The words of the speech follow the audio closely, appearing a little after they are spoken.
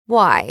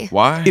Why?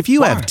 Why? If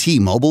you have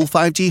T-Mobile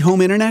 5G home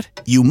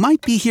internet, you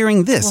might be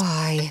hearing this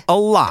Why? a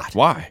lot.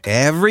 Why?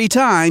 Every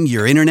time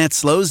your internet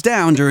slows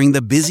down during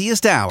the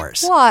busiest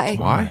hours. Why?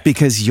 Why?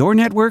 Because your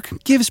network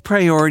gives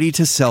priority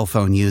to cell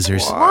phone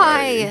users.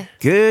 Why?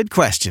 Good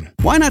question.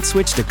 Why not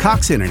switch to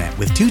Cox Internet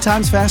with 2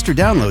 times faster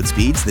download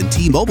speeds than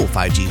T-Mobile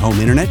 5G home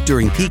internet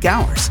during peak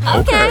hours?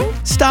 Okay.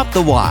 Stop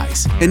the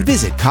whys and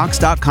visit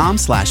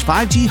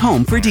cox.com/5G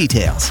home for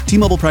details.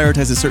 T-Mobile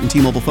prioritizes certain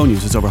T-Mobile phone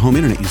users over home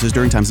internet users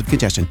during times of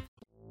congestion.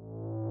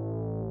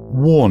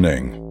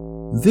 Warning.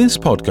 This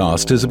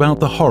podcast is about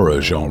the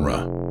horror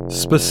genre,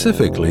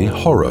 specifically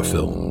horror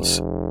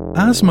films.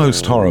 As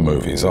most horror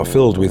movies are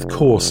filled with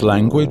coarse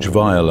language,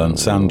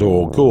 violence,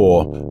 and/or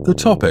gore, the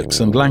topics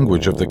and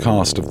language of the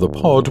cast of the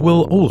pod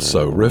will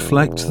also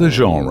reflect the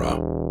genre.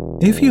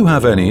 If you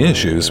have any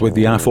issues with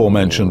the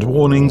aforementioned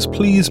warnings,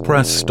 please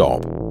press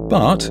stop.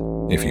 But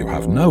if you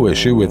have no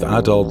issue with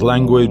adult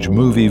language,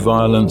 movie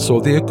violence,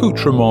 or the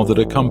accoutrement that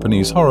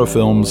accompanies horror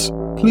films,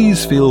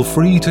 please feel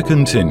free to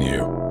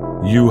continue.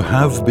 You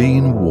have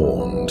been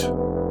warned.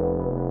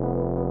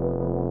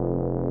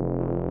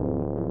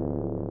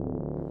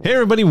 Hey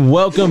everybody,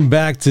 welcome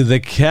back to the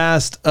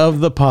Cast of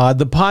the Pod,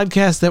 the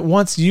podcast that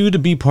wants you to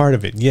be part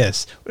of it.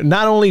 Yes,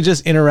 not only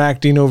just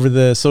interacting over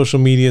the social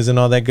medias and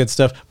all that good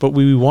stuff, but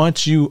we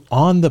want you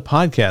on the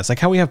podcast, like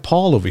how we have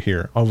Paul over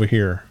here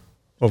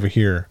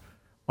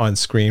on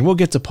screen. We'll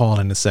get to Paul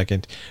in a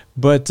second,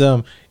 but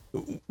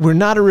we're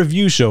not a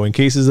review show. In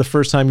case it's the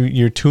first time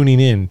you're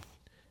tuning in,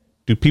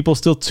 do people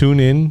still tune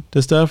in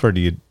to stuff, or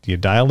do you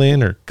dial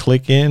in or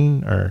click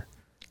in or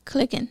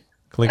clicking?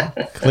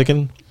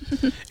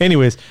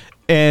 Anyways,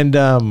 and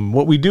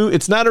what we do,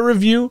 it's not a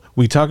review.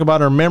 We talk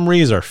about our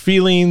memories, our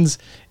feelings,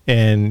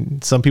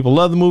 and some people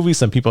love the movies,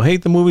 some people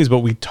hate the movies, but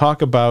we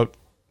talk about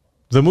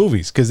the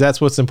movies because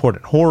that's what's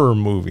important, horror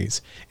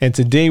movies. And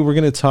today we're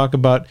going to talk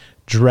about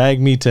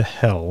Drag Me to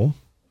Hell,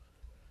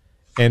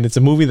 and it's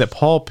a movie that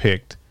Paul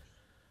picked.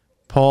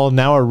 Paul,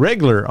 now a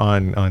regular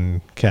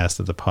on Cast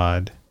of the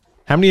Pod.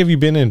 How many have you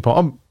been in,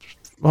 Paul?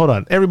 Hold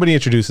on. Everybody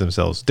introduce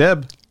themselves.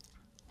 Deb.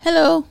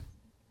 Hello.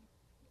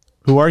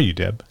 Who are you,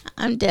 Deb?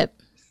 I'm Deb.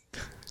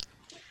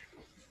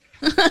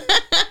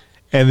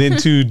 And then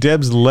to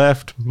Deb's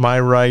left, my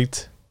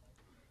right.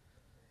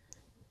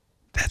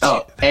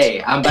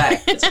 Hey, I'm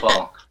back. It's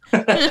Paul.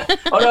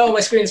 Oh no, my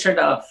screen's turned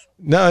off.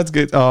 No, it's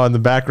good. Oh, in the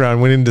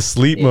background, went into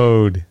sleep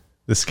mode.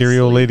 The scary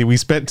old lady. We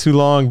spent too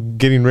long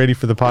getting ready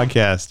for the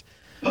podcast.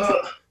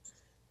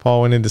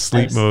 Paul went into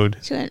sleep mode.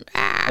 She went,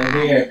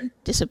 here.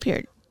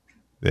 disappeared.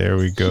 There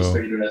we go.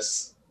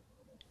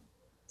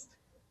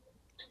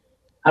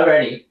 I'm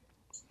ready.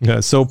 Yeah,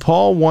 so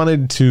Paul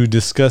wanted to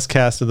discuss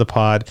Cast of the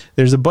Pod.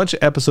 There's a bunch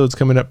of episodes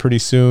coming up pretty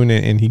soon,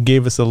 and he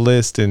gave us a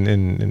list,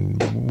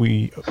 and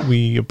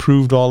we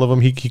approved all of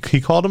them.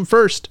 He called them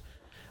first.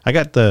 I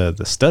got the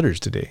stutters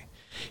today.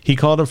 He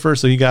called them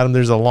first, so he got them.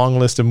 There's a long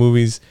list of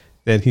movies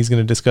that he's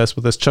going to discuss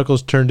with us.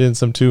 Chuckles turned in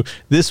some too.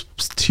 This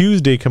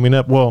Tuesday coming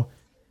up, well,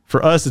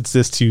 for us, it's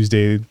this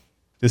Tuesday.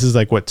 This is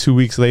like, what, 2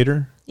 weeks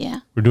later? Yeah.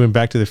 We're doing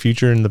Back to the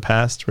Future in the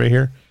past right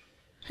here.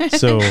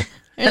 So...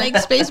 like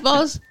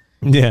Spaceballs?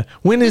 Yeah.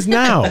 When is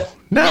now?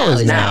 Now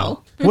is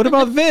now. What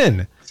about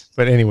then?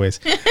 But anyways,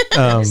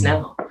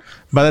 Now.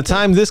 by the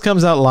time this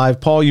comes out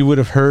live, Paul, you would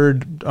have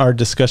heard our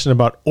discussion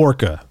about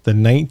Orca, the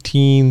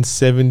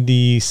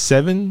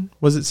 1977,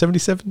 was it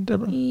 77,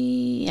 Deborah?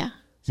 Yeah.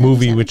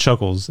 Movie with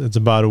Chuckles. It's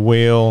about a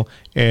whale,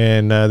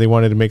 and they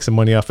wanted to make some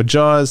money off of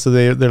Jaws, so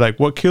they're like,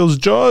 what kills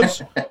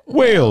Jaws?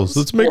 Whales.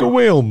 Let's make a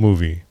whale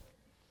movie.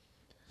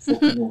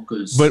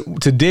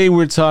 But today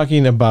we're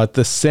talking about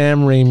the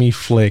Sam Raimi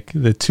flick,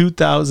 the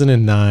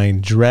 2009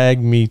 Drag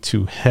Me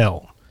to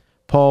Hell.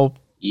 Paul,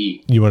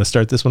 you want to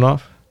start this one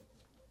off?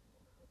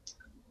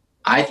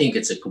 I think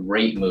it's a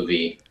great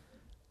movie.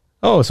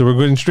 Oh, so we're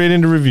going straight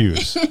into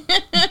reviews.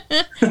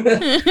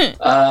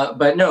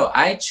 But no,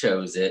 I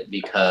chose it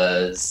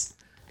because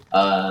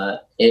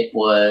it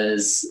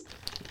was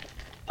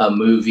a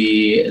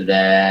movie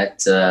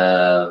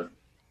that...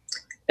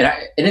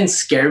 it didn't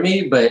scare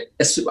me, but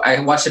I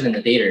watched it in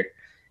the theater.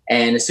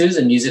 And as soon as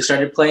the music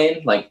started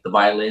playing, like the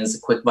violins, the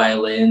quick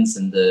violins,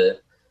 and the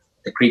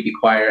creepy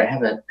choir, I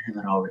have it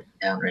all written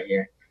down right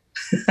here.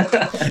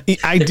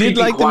 I did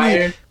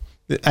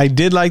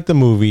like the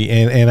movie,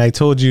 and I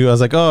told you, I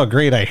was like, oh,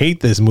 great, I hate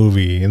this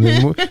movie. And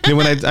then,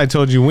 when I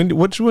told you,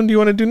 which one do you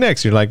want to do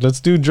next? You're like, let's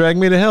do Drag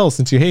Me to Hell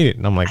since you hate it.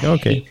 And I'm like,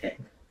 okay.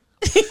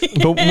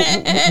 But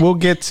we'll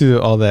get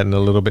to all that in a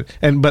little bit.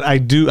 But I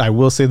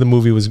will say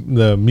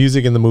the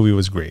music in the movie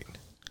was great.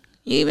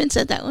 You even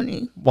said that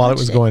when while it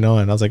was going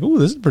on. I was like, "Ooh,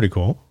 this is pretty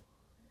cool."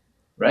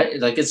 Right?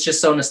 Like, it's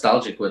just so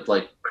nostalgic with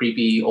like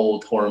creepy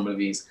old horror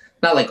movies.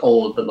 Not like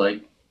old, but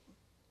like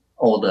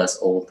old.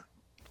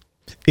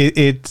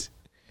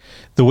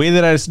 The way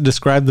that I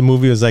described the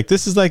movie was like,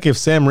 this is like if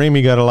Sam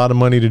Raimi got a lot of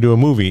money to do a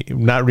movie,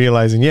 not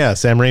realizing,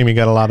 Sam Raimi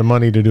got a lot of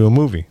money to do a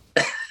movie.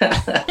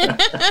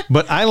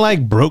 But I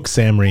like broke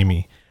Sam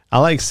Raimi. I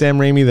like Sam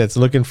Raimi that's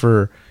looking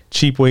for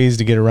cheap ways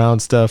to get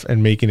around stuff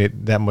and making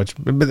it that much.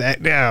 But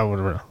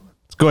whatever.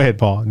 Let's Go ahead,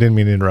 Paul. Didn't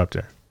mean to interrupt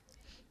her.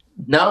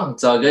 No,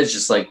 it's all good. It's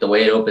just like the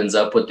way it opens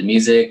up with the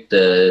music,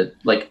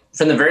 like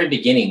from the very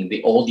beginning,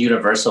 the old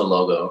Universal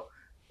logo,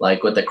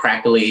 like with the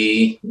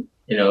crackly,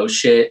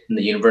 shit and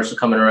the Universal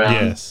coming around.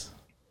 Yes.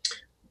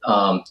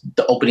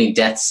 The opening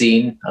death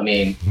scene. I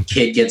mean,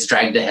 kid gets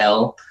dragged to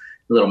hell.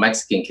 A little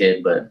Mexican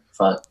kid, but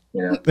fuck,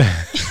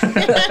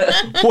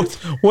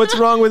 What's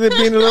wrong with it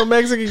being a little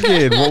Mexican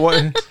kid?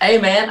 What? Hey,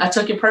 man, I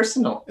took it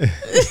personal.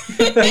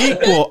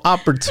 Equal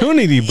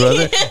opportunity,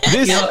 brother.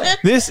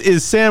 This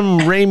is Sam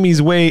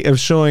Raimi's way of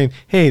showing,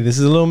 hey, this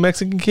is a little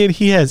Mexican kid.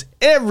 He has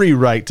every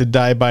right to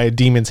die by a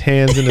demon's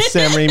hands in a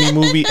Sam Raimi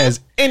movie as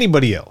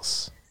anybody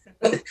else.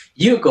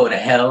 You go to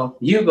hell.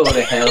 You go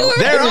to hell.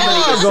 They're Everybody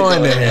all gets going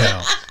go to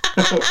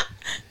hell.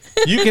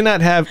 You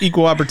cannot have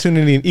equal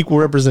opportunity and equal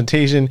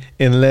representation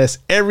unless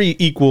every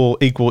equal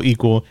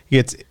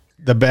gets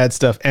the bad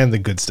stuff and the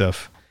good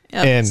stuff.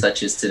 Yep. And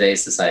Such is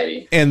today's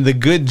society. and the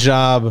good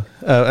job.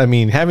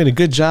 Having a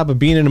good job of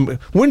being in a.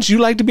 Wouldn't you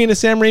like to be in a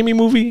Sam Raimi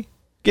movie?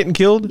 Getting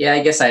killed? Yeah, I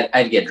guess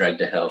I'd get dragged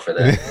to hell for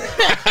that.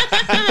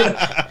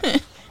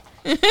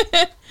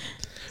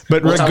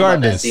 But We'll talk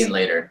about that regardless, scene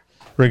later.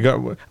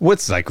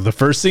 what's like the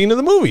first scene of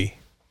the movie?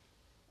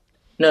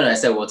 No, I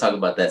said we'll talk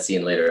about that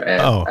scene later.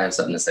 I have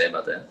something to say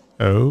about that.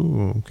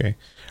 Oh, okay.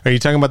 Are you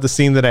talking about the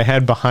scene that I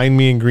had behind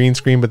me in green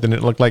screen, but then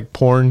it looked like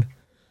porn?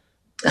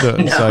 So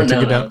I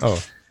took it down.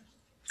 Oh,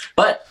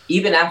 but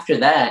even after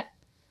that,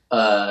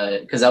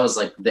 because that was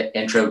like the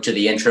intro to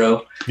the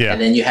intro, yeah.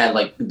 and then you had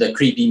like the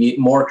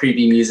more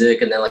creepy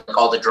music, and then like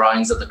all the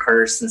drawings of the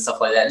curse and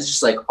stuff like that. It's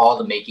just like all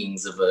the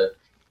makings of a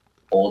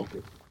old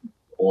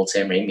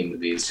Sam Raimi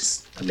movie. It's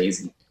just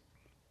amazing.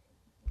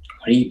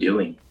 What are you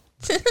doing?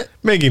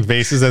 Making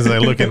faces as I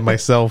look at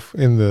myself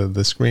in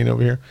the screen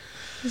over here.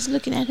 He's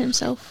looking at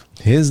himself.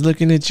 He's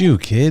looking at you,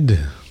 kid.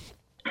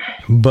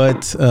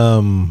 But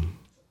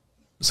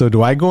so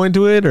do I go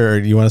into it,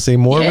 or do you want to say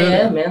more about it?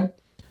 Yeah, man.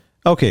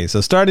 Okay,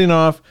 so starting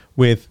off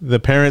with the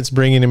parents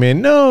bringing him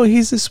in. No,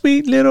 he's a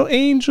sweet little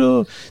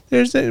angel.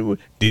 There's that.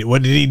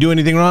 What did he do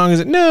anything wrong? Is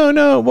it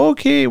no?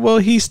 Okay, well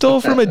he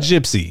stole from a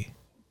gypsy.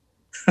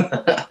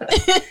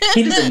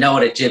 He doesn't know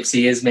what a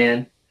gypsy is,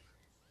 man.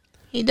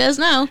 He does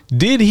now.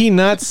 Did he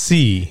not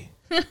see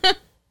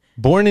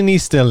Born in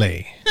East LA?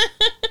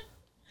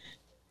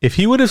 If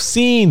he would have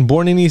seen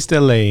Born in East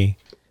LA,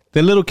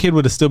 the little kid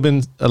would have still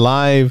been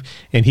alive,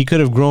 and he could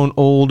have grown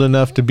old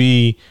enough to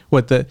be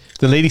what the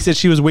lady said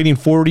she was waiting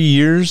 40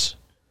 years.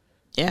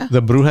 Yeah.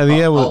 The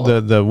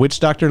brujeria, the witch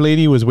doctor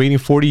lady was waiting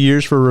 40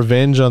 years for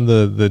revenge on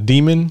the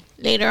demon.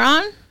 Later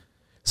on.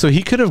 So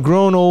he could have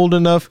grown old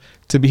enough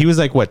to be, he was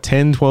like, what,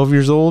 10, 12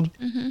 years old?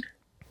 Mm-hmm.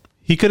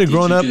 He could have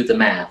grown up. Do the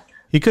math.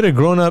 He could have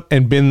grown up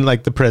and been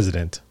like the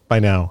president by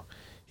now.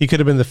 He could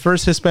have been the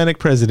first Hispanic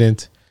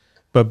president,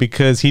 but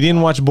because he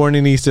didn't watch Born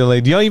in East LA.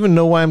 Do y'all even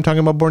know why I'm talking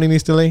about Born in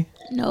East LA?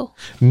 No.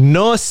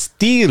 No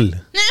steal.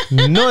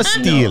 No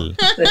steal.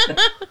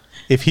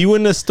 If he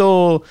wouldn't have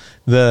stole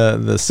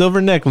the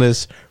silver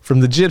necklace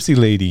from the gypsy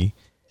lady,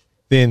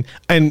 then,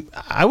 and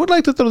I would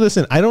like to throw this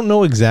in. I don't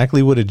know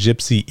exactly what a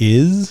gypsy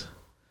is.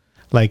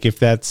 Like if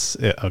that's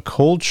a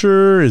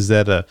culture, is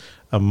that a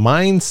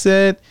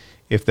mindset?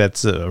 If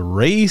that's a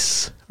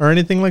race or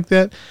anything like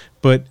that.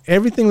 But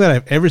everything that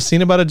I've ever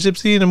seen about a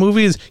gypsy in a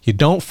movie is you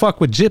don't fuck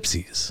with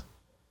gypsies.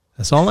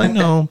 That's all I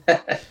know.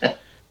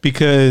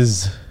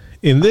 Because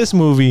in this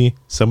movie,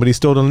 somebody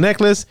stole a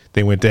necklace,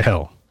 they went to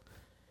hell.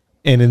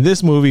 And in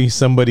this movie,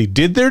 somebody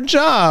did their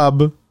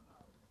job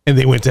and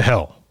they went to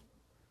hell.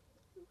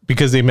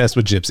 Because they messed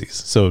with gypsies.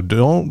 So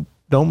don't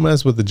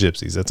mess with the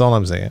gypsies. That's all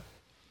I'm saying.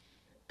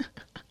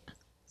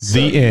 So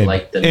the end.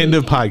 like the end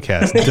movie. of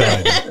podcast.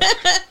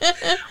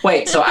 Done.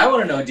 Wait, so I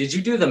want to know, did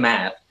you do the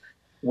math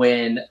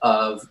when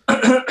of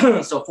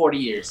so 40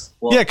 years?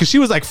 Well, Yeah, because she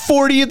was like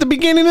 40 at the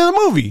beginning of the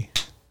movie.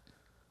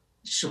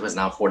 she was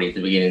not 40 at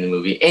the beginning of the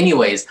movie.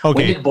 Anyways, Okay.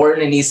 when did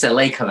Born in East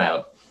LA come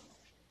out?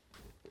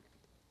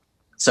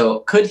 So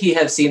could he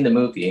have seen the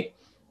movie?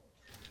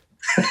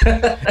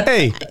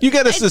 Hey, you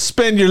got to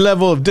suspend your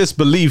level of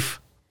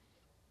disbelief.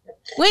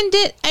 When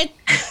did I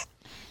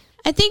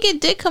think it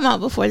did come out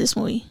before this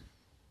movie.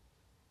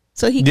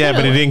 So he Yeah,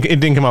 but could've- it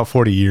didn't come out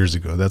 40 years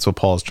ago. That's what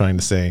Paul's trying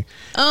to say.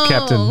 Oh,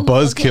 Captain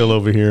Buzzkill okay.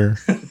 over here.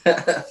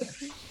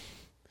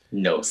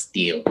 No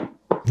steal.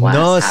 No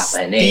What's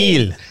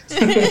happening?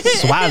 steal.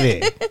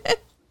 Suave.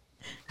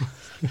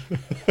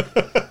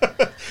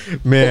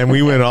 Man,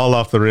 we went all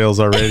off the rails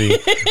already.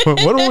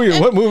 What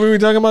movie are we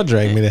talking about?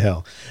 Drag Me to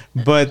Hell.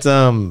 But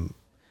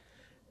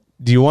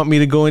do you want me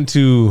to go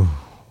into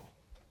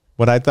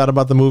what I thought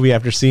about the movie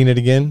after seeing it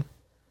again?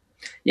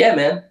 Yeah,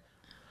 man.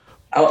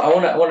 I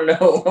want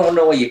to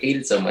know why you hate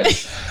it so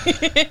much.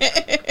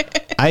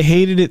 I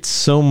hated it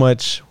so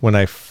much when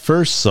I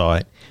first saw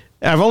it.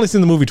 I've only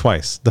seen the movie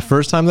twice. The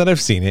first time that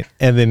I've seen it,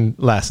 and then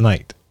last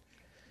night.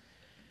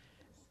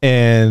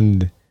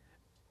 And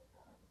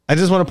I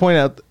just want to point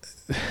out,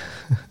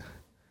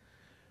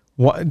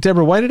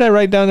 Deborah, why did I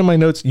write down in my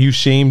notes, you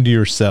shamed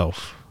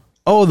yourself?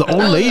 Oh, the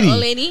old lady. The old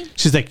lady.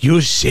 She's like,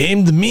 you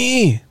shamed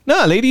me.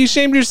 No, lady, you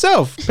shamed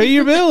yourself. Pay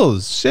your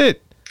bills.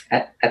 Shit.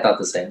 I thought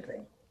the same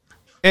thing.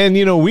 And,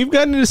 you know, we've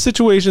gotten into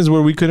situations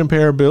where we couldn't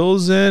pay our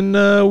bills and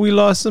we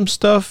lost some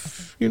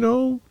stuff, you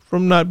know,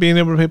 from not being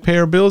able to pay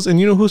our bills. And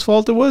you know whose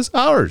fault it was?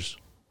 Ours.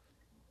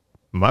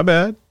 My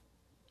bad.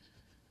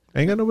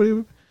 Ain't got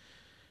nobody.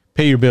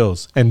 Pay your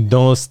bills and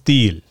don't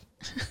steal.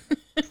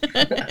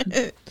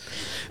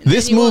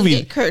 This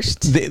movie,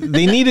 cursed.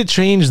 they need to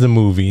change the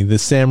movie, the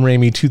Sam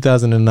Raimi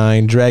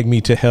 2009 Drag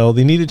Me to Hell.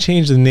 They need to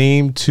change the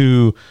name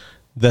to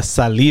the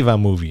Saliva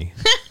movie.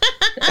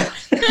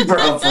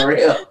 Bro, for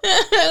real.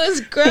 That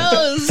was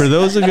gross. For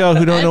those of y'all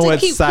who don't know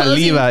what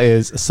saliva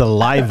is,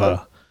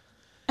 saliva.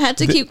 I had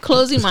to keep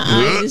closing my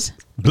eyes.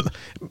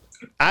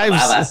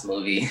 Babas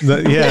movie.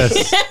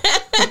 Yes.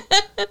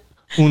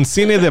 Un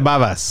cine de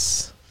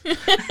babas.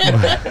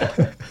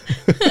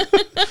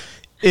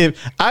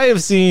 If I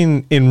have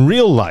seen in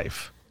real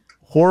life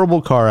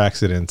horrible car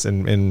accidents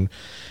and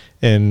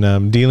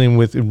dealing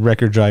with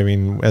record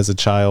driving as a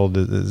child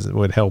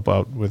would help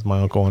out with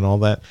my uncle and all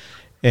that,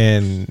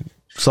 and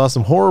saw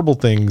some horrible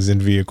things in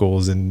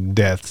vehicles and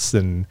deaths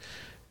and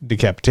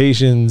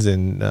decapitations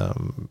and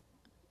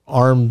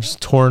arms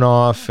torn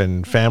off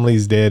and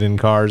families dead in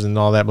cars and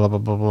all that, blah, blah,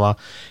 blah, blah.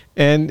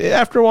 And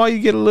after a while, you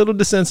get a little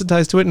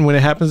desensitized to it. And when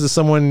it happens to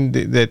someone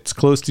that's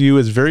close to you,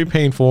 it's very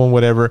painful and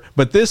whatever.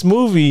 But this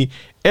movie,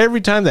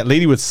 every time that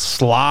lady would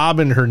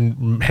slob in her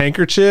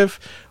handkerchief,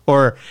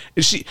 or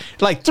she,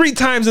 like 3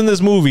 times in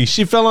this movie,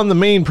 she fell on the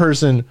main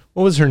person.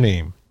 What was her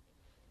name?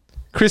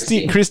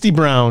 Christy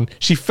Brown.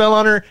 She fell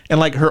on her, and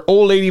like her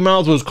old lady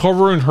mouth was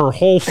covering her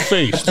whole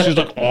face. She's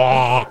like,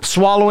 oh,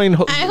 swallowing.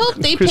 I hope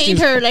they paid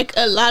her like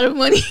a lot of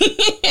money,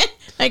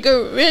 like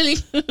a really.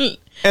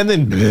 And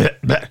then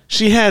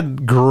she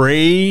had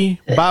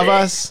gray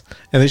babas,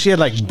 and then she had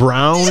like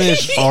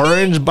brownish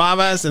orange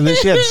babas, and then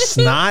she had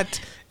snot.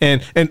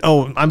 And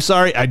oh, I'm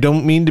sorry, I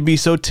don't mean to be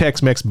so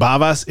Tex-Mex.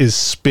 Babas is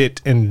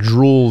spit and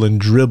drool and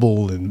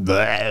dribble and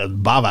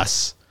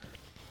babas.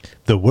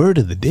 The word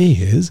of the day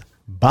is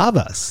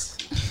babas.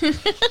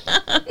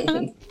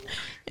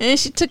 And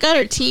she took out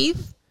her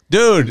teeth.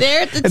 Dude.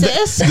 There at the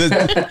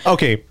test.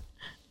 Okay.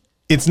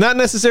 It's not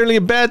necessarily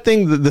a bad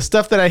thing, the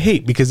stuff that I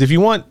hate, because if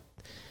you want,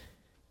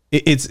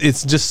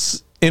 it's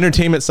just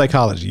entertainment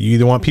psychology. You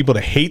either want people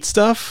to hate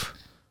stuff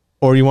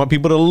or you want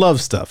people to love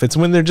stuff. It's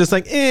when they're just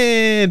like,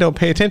 don't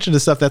pay attention to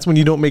stuff. That's when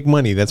you don't make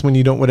money. That's when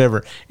you don't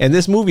whatever. And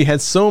this movie had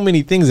so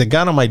many things that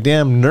got on my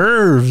damn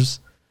nerves.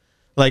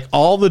 Like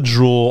all the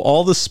drool,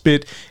 all the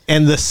spit,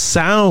 and the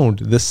sound.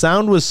 The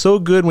sound was so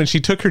good when she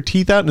took her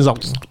teeth out and it was all.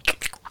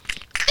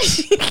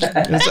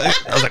 I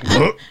was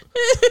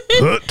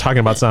like, talking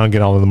about sound,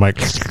 get all in the mic.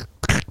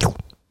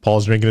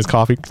 Paul's drinking his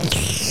coffee.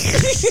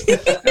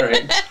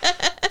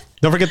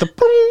 Don't forget the.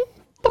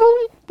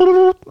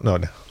 No.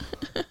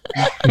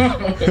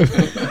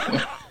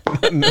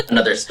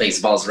 Another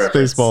Spaceballs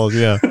reference. Spaceballs,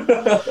 yeah.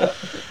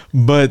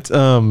 But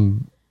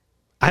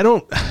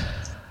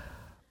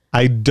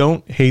I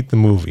don't hate the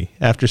movie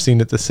after seeing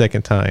it the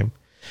second time.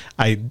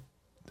 I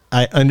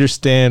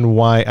understand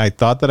why I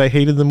thought that I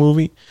hated the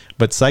movie,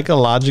 but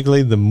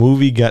psychologically, the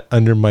movie got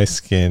under my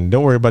skin.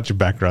 Don't worry about your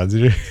backgrounds.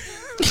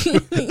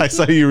 I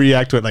saw you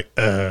react to it like,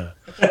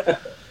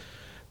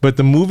 But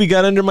the movie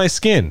got under my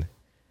skin.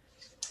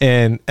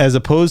 And as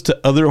opposed to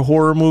other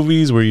horror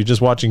movies where you're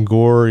just watching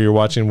gore or you're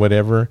watching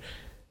whatever,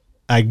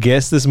 I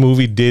guess this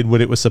movie did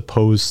what it was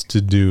supposed to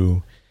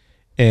do.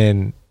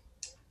 And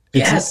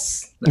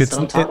it's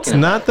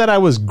not that I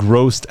was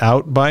grossed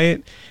out by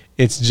it.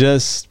 It's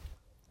just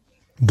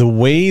the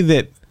way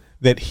that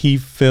he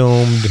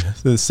filmed,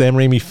 that Sam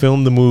Raimi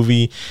filmed the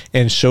movie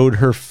and showed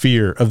her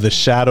fear of the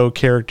shadow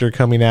character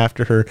coming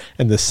after her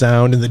and the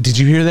sound. And did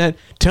you hear that?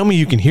 Tell me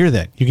you can hear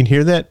that. You can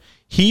hear that?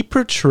 He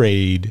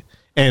portrayed,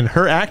 and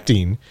her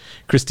acting,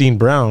 Christine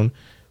Brown,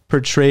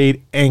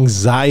 portrayed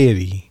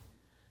anxiety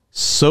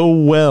so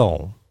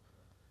well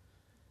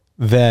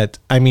that,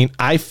 I mean,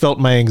 I felt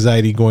my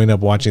anxiety going up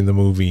watching the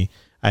movie.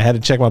 I had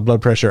to check my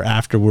blood pressure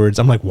afterwards.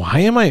 I'm like, why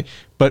am I?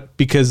 But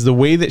because the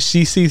way that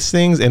she sees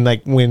things, and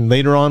like when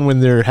later on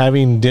when they're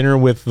having dinner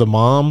with the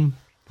mom,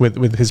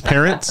 with his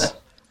parents,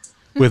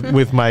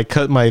 with my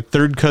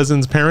third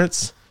cousin's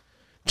parents,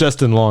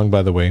 Justin Long,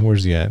 by the way,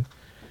 where's he at?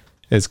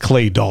 It's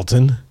Clay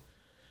Dalton.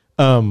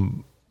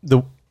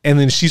 And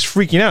then she's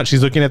freaking out.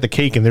 She's looking at the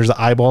cake and there's an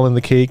eyeball in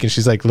the cake, and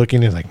she's like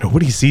looking and like,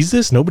 nobody sees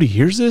this, nobody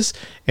hears this,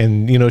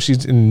 and you know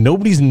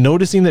nobody's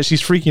noticing that she's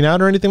freaking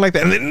out or anything like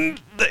that. And then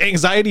the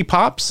anxiety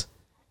pops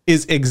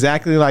is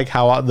exactly like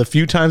how the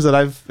few times that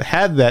I've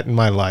had that in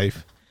my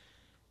life,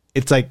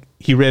 it's like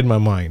he read my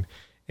mind,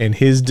 and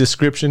his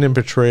description and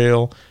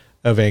portrayal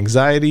of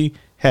anxiety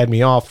had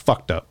me all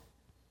fucked up.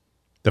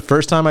 The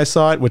first time I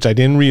saw it, which I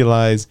didn't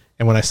realize,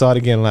 and when I saw it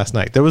again last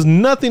night, there was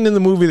nothing in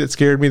the movie that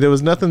scared me. There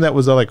was nothing that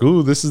was like,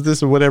 ooh, this is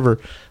this or whatever.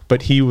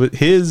 But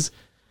his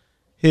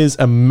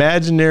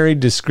imaginary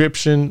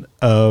description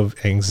of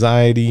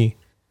anxiety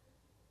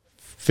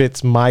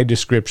fits my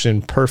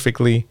description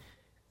perfectly.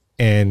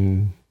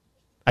 And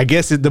I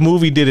guess the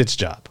movie did its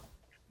job.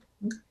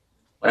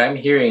 What I'm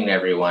hearing,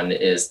 everyone,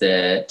 is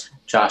that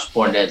Josh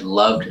Bornett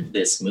loved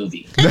this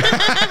movie. Even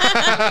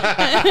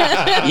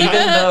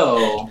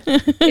though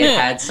it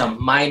had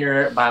some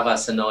minor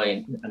Babas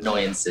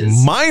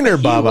annoyances. Minor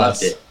he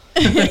Babas. loved it.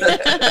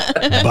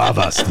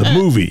 Babas, the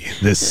movie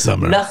this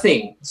summer.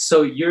 Nothing.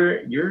 So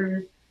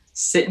you're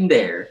sitting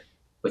there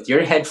with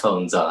your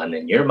headphones on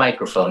and your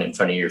microphone in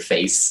front of your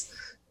face.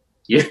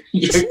 You're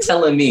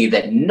telling me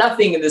that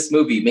nothing in this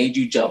movie made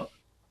you jump.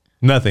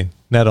 Nothing.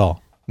 Not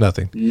all.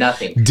 Nothing.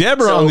 Nothing.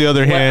 Deborah, So on the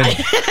other what- hand,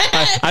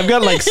 I've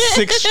got like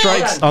 6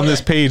 strikes on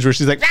this page where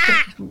she's like,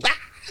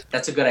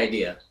 That's a good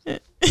idea.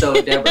 So,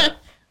 Deborah,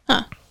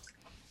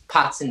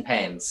 pots and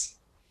pans.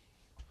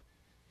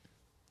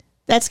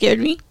 That scared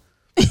me.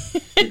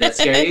 Did that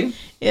scare you?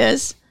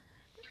 Yes.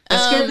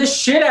 That scared the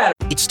shit out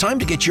of me. It's time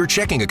to get your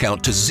checking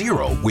account to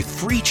zero with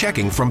free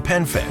checking from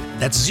PenFed.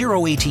 That's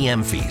zero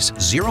ATM fees,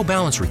 zero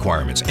balance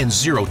requirements, and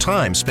zero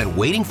time spent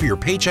waiting for your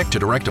paycheck to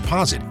direct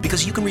deposit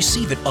because you can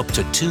receive it up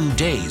to 2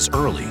 days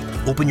early.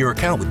 Open your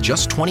account with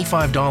just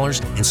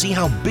 $25 and see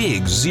how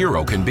big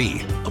zero can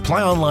be.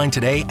 Apply online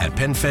today at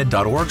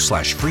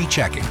PenFed.org/free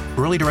checking.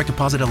 Early direct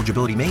deposit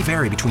eligibility may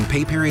vary between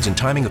pay periods and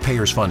timing of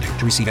payers' funding.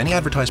 To receive any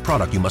advertised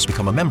product, you must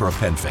become a member of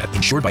PenFed,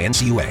 insured by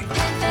NCUA.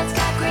 That's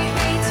got great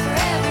rates for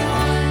everyone.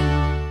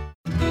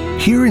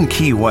 Here in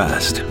Key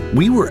West,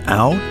 we were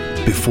out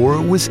before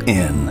it was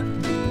in.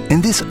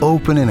 In this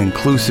open and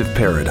inclusive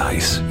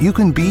paradise, you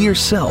can be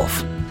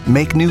yourself,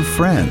 make new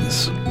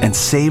friends, and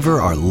savor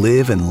our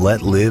live and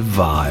let live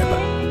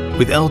vibe.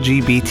 With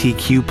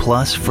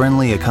LGBTQ+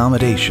 friendly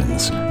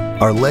accommodations,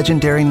 our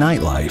legendary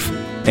nightlife,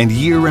 and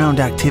year-round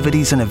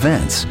activities and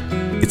events,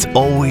 it's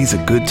always a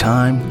good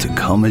time to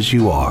come as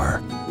you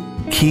are.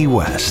 Key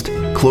West,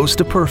 close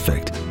to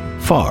perfect,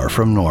 far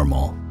from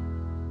normal.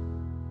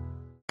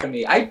 I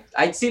mean,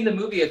 I'd seen the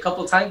movie a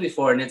couple times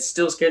before, and it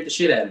still scared the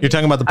shit out of me. You're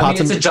talking about the pots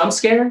it's and a jump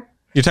scare.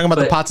 you're talking about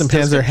the but pots and still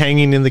pans that are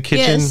hanging in the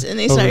kitchen. Yes, and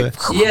they over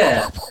start. there.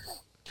 Yeah,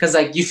 because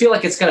like you feel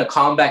like it's gonna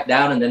calm back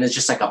down, and then it's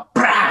just like a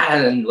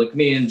brah, and like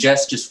me and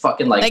Jess just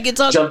fucking Like,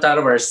 it's all- jumped out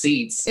of our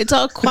seats. It's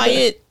all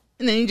quiet,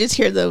 and then you just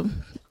hear the.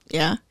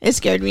 Yeah, it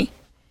scared me.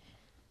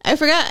 I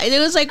forgot. It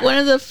was like one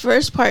of the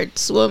first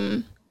parts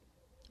where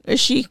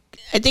she.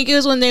 I think it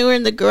was when they were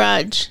in the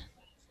garage,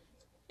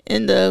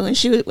 when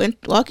she went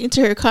walking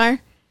to her car,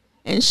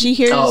 and she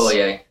hears. Oh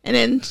yeah. And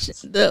then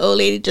the old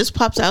lady just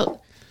pops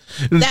out.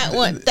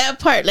 That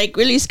part like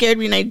really scared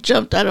me, and I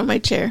jumped out of my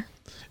chair.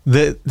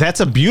 That's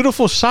a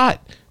beautiful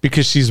shot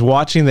because she's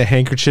watching the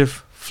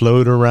handkerchief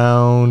float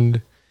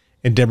around,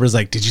 and Deborah's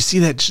like, "Did you see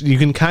that?" You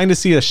can kind of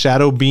see a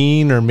shadow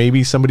being, or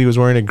maybe somebody was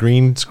wearing a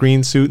green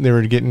screen suit and they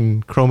were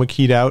getting chroma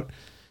keyed out,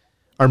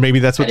 or maybe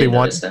that's what I they didn't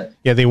want. notice that.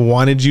 Yeah, they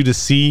wanted you to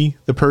see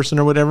the person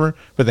or whatever,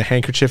 but the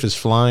handkerchief is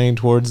flying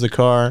towards the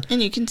car.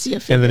 And you can see a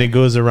figure. And then it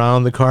goes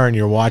around the car, and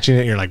you're watching it.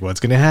 And you're like, "What's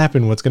going to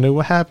happen? What's going to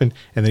happen?"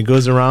 And then it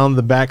goes around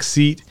the back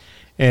seat,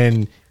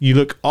 and you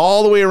look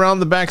all the way around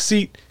the back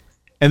seat,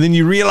 and then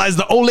you realize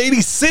the old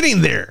lady's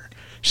sitting there.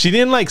 She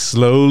didn't like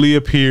slowly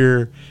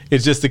appear.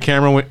 It's just the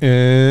camera went,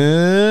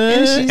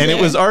 and it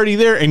was already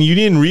there, and you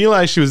didn't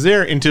realize she was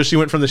there until she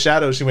went from the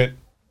shadows. She went.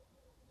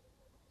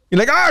 You're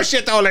like, "Oh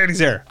shit, the old lady's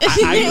there."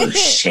 You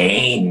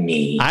shame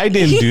me. I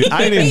didn't do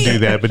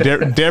that, but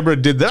Deborah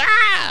did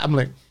that. I'm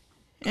like,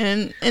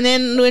 And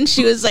then when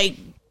she was like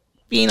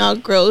being all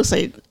gross,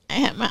 I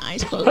had my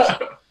eyes closed.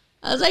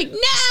 I was like,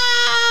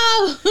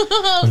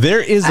 no.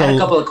 there is I had a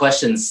couple of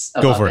questions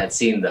Go about for it. that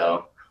scene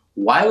though.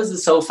 Why was it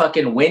so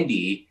fucking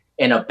windy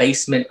in a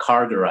basement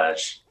car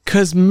garage?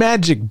 Cause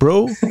magic,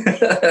 bro.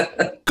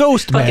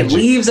 Ghost Fucking magic.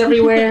 leaves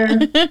everywhere.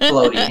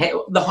 Floating,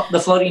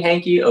 the floating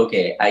hanky.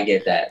 Okay, I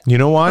get that. You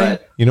know why?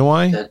 But You know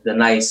why? the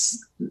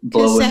nice Because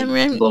blowing,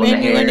 Sam blowing the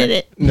Raimi hair. wanted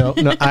it. No.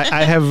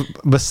 I have,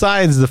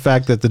 besides the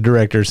fact that the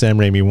director Sam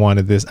Raimi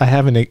wanted this, I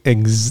have an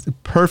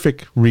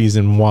perfect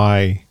reason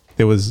why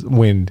there was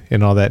wind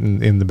and all that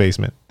in the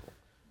basement.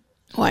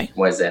 Why?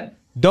 What is that?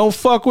 Don't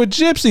fuck with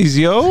gypsies,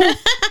 yo.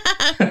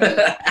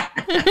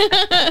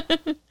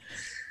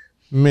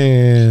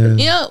 Man.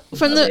 You know,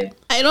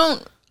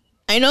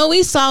 I know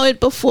we saw it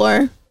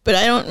before, but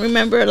I don't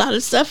remember a lot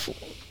of stuff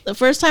the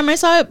first time I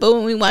saw it. But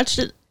when we watched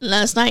it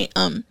last night,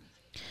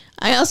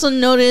 I also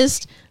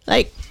noticed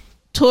like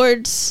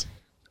towards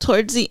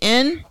the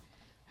end,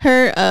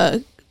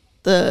 her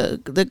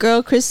the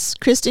girl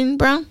Kristen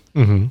Brown,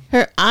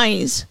 her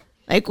eyes,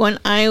 like one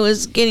eye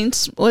was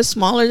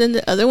smaller than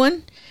the other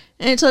one,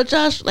 and I told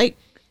Josh, like,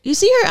 you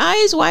see her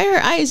eyes? Why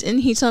her eyes? And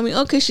he told me,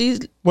 oh, because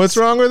she's. What's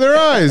wrong with her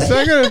eyes?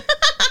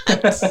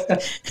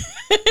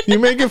 You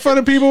making fun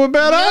of people with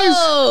bad eyes?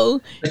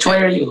 No. Which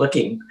way are you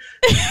looking?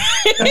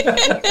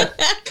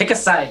 Pick a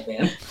side,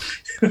 man.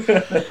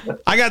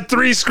 I got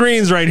 3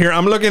 screens right here.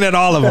 I'm looking at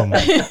all of them.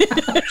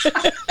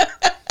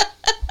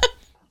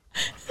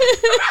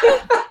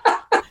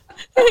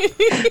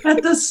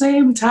 At the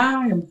same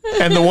time.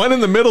 And the one in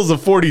the middle is a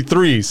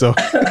 43, so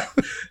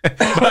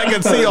but I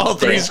can see all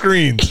 3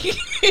 screens.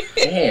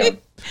 Damn.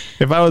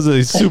 If I was a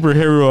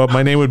superhero,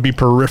 my name would be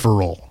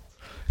Peripheral.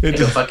 Like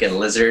a fucking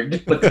lizard.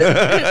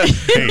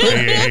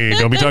 Hey,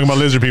 don't be talking about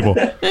lizard people.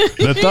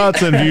 The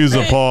thoughts and views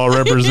of Paul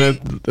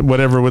represent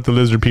whatever with the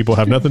lizard people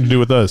have nothing to do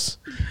with us.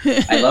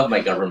 I love my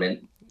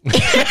government.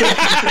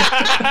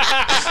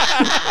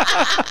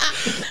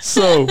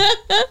 So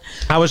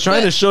I was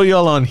trying to show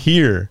y'all on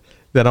here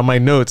that on my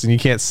notes, and you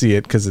can't see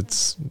it because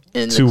it's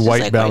It too looks just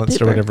white like balanced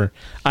or paper. whatever.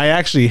 I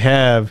actually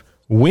have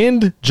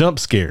wind jump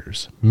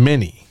scares,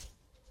 many.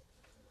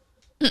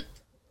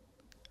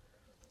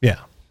 Yeah.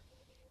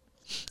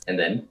 And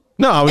then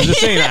No, I was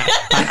just saying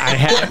I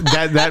have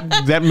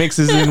that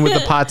mixes in with the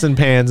pots and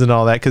pans and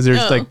all that because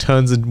there's like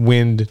tons of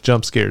wind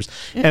jump scares.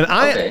 And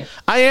Okay.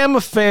 I am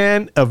a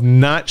fan of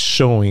not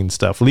showing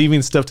stuff,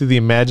 leaving stuff to the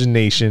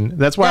imagination.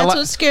 That's why That's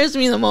what scares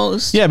me the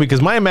most. yeah,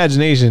 because my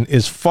imagination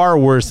is far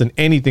worse than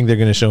anything they're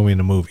going to show me in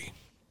a movie.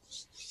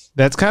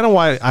 That's kind of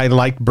why I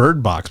like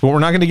Bird Box, but we're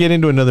not going to get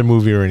into another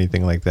movie or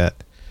anything like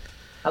that.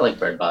 I like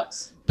Bird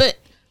Box. But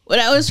what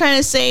I was trying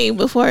to say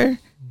before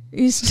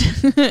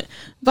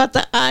about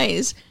the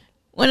eyes,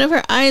 one of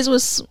her eyes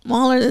was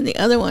smaller than the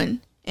other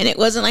one, and it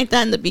wasn't like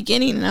that in the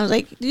beginning. And I was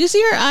like, "Do you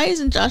see her eyes?"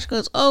 And Josh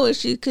goes, "Oh,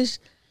 is she? Because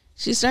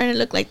she's starting to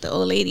look like the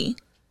old lady."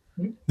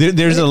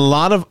 There's a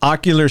lot of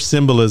ocular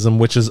symbolism,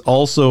 which is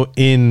also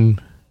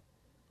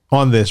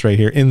on this right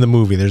here in the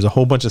movie. There's a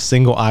whole bunch of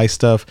single eye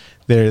stuff.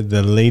 There,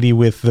 the lady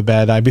with the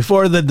bad eye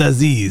before the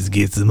disease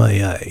gets in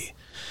my eye,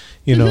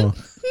 you know,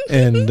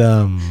 and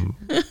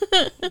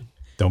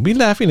don't be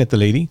laughing at the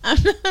lady.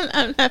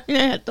 I'm laughing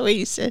at the way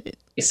you said it.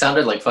 He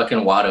sounded like fucking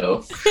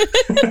Watto.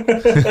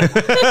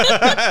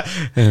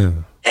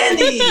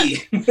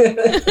 Annie!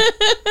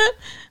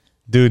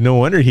 Dude, no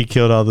wonder he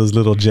killed all those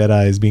little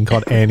Jedis being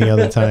called Annie all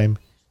the time.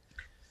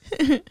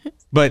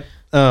 But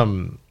I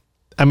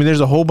mean,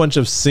 there's a whole bunch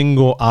of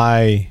single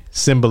eye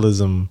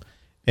symbolism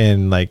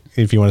and like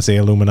if you want to say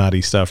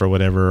Illuminati stuff or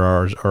whatever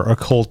or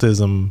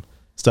occultism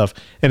stuff.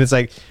 And it's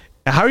like,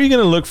 how are you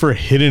going to look for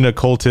hidden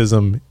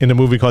occultism in a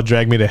movie called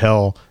Drag Me to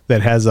Hell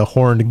that has a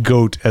horned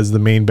goat as the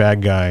main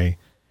bad guy?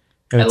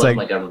 And I it's love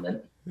like my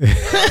government.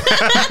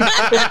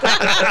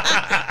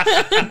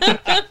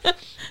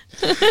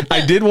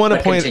 I did want to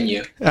But point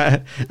continue.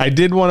 I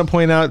did want to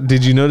point out,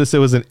 did you notice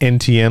there was an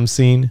NTM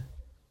scene?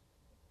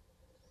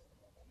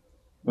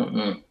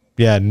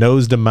 Yeah,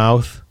 nose to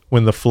mouth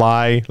when the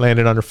fly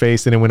landed on her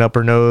face and it went up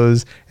her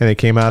nose and it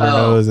came out her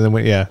Oh. nose and then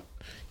went, yeah.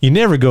 You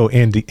never go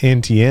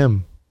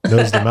NTM,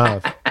 nose to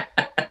mouth.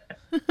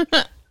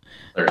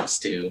 Clerks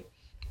too.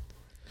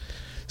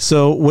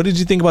 So what did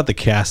you think about the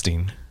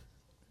casting?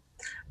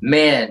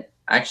 Man,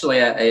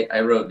 actually, I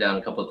wrote down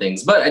a couple of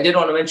things, but I did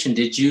want to mention.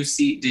 Did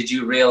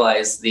you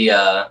realize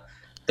the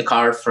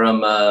car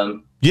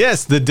from?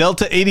 Yes, the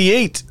Delta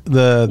 88,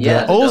 the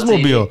Yeah, the Delta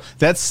Oldsmobile. 88.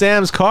 That's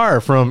Sam's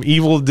car from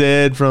Evil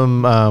Dead,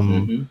 from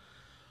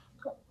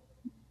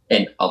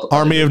And all the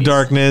Army other of movies.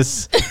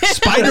 Darkness,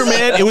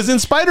 Spider-Man. It was in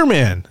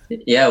Spider-Man.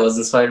 Yeah, it was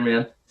in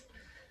Spider-Man.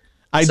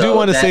 I do So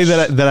want to say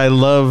that's- that I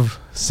love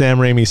Sam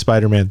Raimi's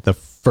Spider-Man, the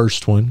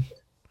first one,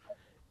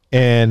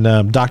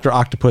 and Dr.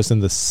 Octopus in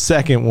the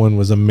second one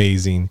was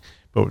amazing.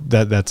 But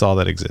that's all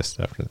that exists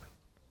after that.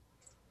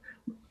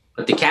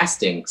 But the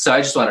casting. So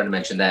I just wanted to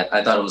mention that.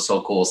 I thought it was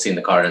so cool seeing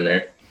the car in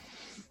there.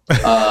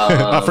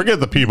 I forget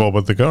the people,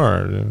 but the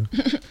car.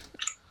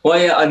 Well,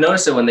 yeah, I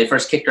noticed it when they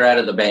first kicked her out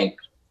of the bank.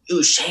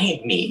 You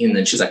shamed me, and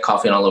then she's like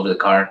coughing all over the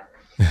car.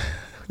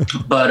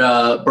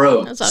 But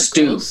bro, That's all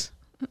Stu, gross.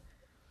 her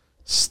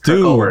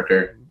Stu,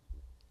 coworker,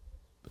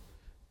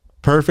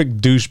 perfect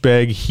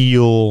douchebag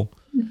heel.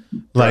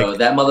 Like bro,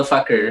 that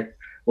motherfucker.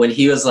 When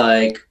he was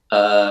like,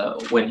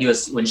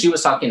 when she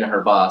was talking to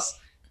her boss,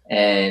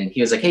 and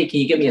he was like, "Hey, can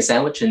you get me a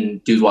sandwich?"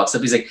 And dude walks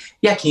up, he's like,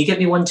 "Yeah, can you get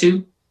me one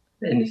too?"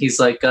 And he's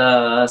like,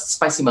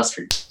 "Spicy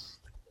mustard."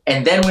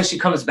 And then when she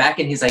comes back,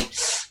 and he's like,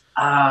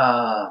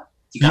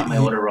 you got my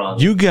order wrong.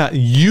 you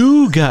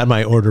got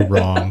my order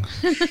wrong.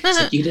 He's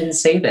like, you didn't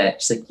say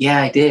that. She's like,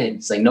 yeah, I did.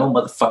 He's like, no,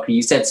 motherfucker,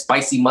 you said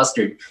spicy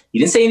mustard. You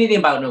didn't say anything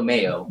about no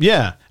mayo.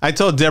 Yeah, I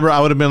told Deborah I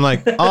would have been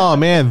like, "Oh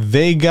man,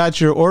 they got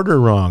your order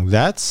wrong.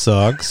 That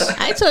sucks."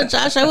 I told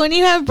Josh I wouldn't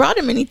even have brought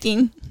him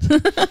anything.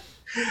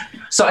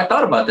 So I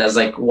thought about that. I was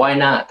like, why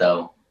not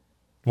though?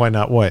 Why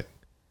not? What?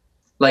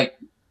 Like,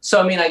 so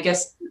I mean, I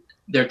guess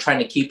they're trying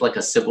to keep like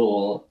a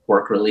civil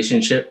work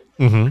relationship.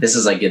 Mm-hmm. This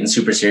is like getting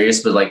super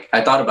serious, but like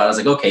I thought about it, I was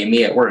like, okay,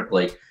 me at work,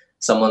 like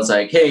someone's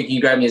like, hey, can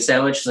you grab me a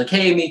sandwich? She's like,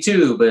 hey, me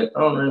too, but I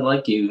don't really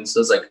like you. So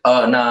it's like,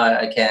 oh no,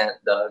 I can't,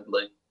 dog.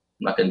 Like, I'm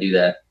not gonna do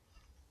that.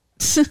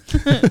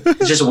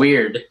 It's just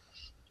weird.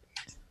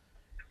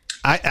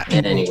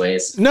 And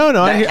anyways, no,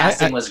 that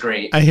casting was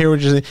great. I hear what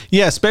you're saying.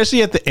 Yeah,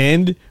 especially at the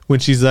end when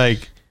she's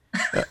like,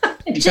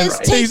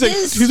 Just take he's like,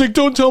 this. he's like,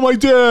 "Don't tell my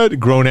dad."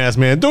 Grown ass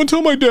man, don't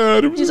tell my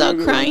dad. He's all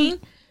crying.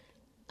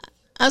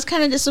 I was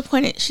kind of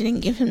disappointed she didn't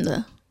give him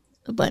the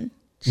bun.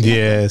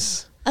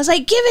 Yes. I was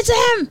like, give it to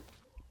him.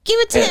 Give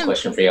it I to have a him.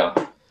 question for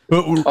y'all.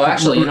 Oh,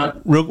 actually, you know,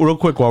 real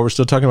quick while we're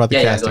still talking about the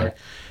Yeah, go casting,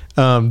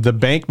 ahead. the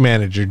bank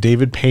manager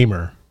David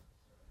Paymer.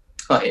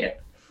 Oh yeah.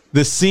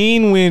 The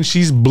scene when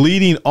she's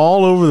bleeding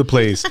all over the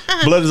place,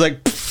 blood is like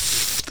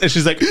And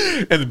she's like,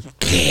 and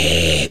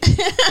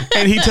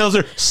he tells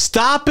her,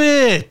 stop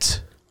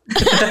it.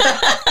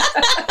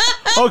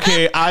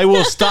 Okay, I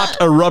will stop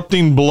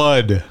erupting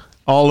blood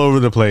all over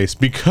the place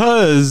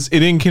because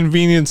it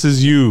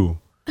inconveniences you.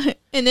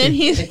 And then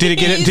he's Did it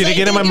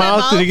get in my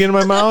mouth? Did it get in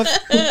my mouth?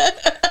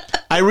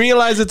 I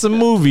realize it's a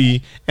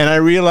movie, and I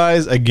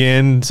realize,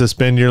 again,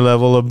 suspend your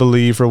level of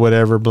belief or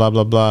whatever, blah,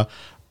 blah, blah.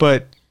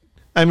 But,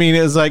 I mean,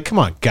 it's like, come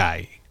on,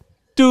 guy.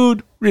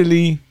 Dude,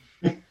 really?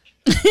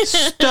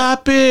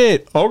 Stop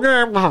it.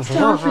 Okay.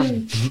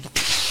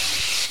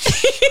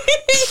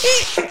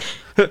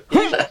 That's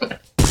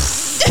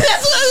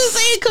what I was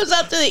saying. It comes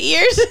out through the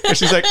ears. And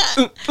she's like,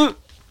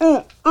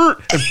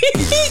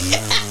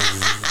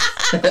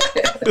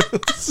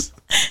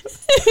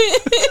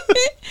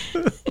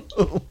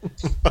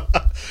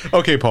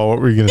 Okay, Paul, what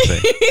were you going to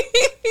say?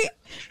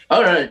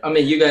 All right. I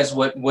mean, you guys,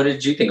 what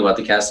did you think about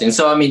the casting?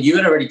 So, I mean, you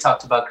had already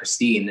talked about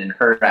Christine and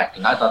her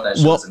acting. I thought that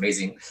she was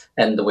amazing,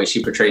 and the way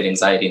she portrayed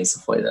anxiety and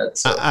stuff like that.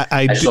 So,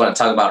 I just want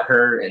to talk about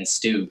her and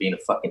Stu being a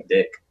fucking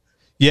dick.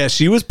 Yeah,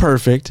 she was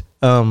perfect.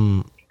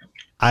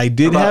 I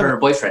did have her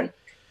boyfriend,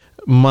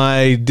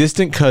 my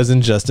distant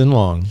cousin, Justin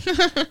Long.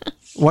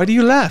 Why do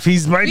you laugh?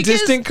 He's my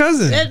distant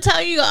cousin. That's how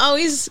you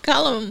always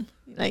call him.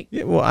 Like,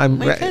 yeah, well,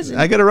 my cousin.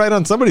 I got to ride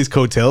on somebody's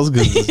coattails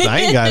because I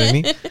ain't got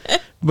any.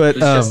 But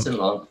Justin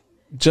Long.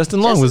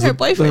 Justin Long was her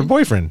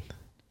boyfriend.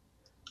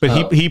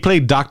 But he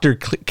played Dr.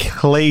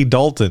 Clay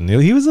Dalton.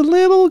 He was a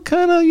little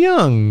kind of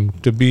young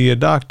to be a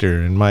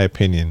doctor, in my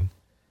opinion.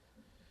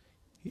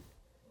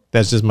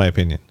 That's just my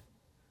opinion.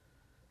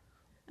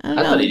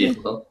 I thought he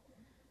did well.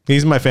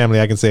 He's my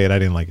family. I can say it. I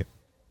didn't like it.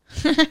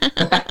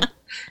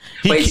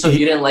 Wait, so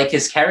you didn't like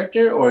his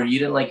character, or you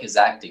didn't like his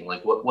acting?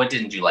 Like, what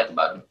didn't you like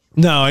about him?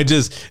 No, I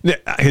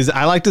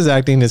liked his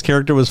acting. His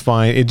character was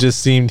fine. It just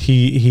seemed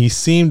he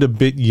seemed a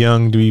bit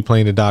young to be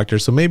playing a doctor.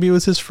 So maybe it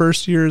was his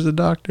first year as a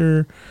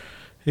doctor.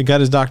 He got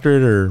his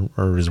doctorate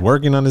or is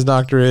working on his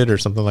doctorate or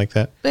something like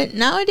that. But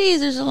nowadays,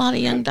 there's a lot of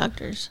young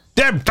doctors.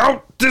 Deb,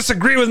 don't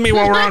disagree with me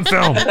while we're on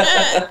film.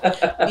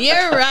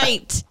 You're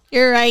right.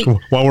 You're right.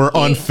 While we're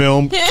on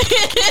film.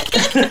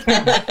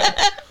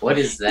 What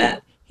is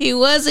that? He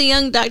was a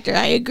young doctor.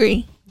 I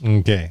agree.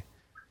 Okay.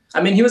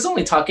 I mean, he was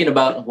only talking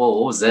about, whoa,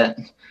 what was that?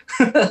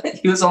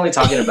 He was only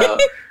talking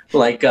about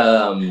like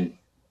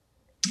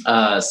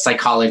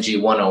psychology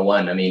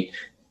 101. I mean,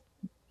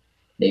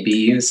 maybe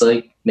he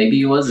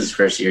was his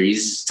first year.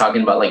 He's just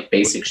talking about like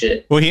basic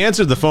shit. Well, he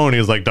answered the phone. He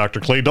was like,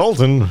 Dr. Clay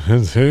Dalton.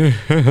 You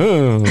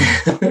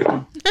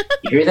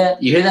hear that?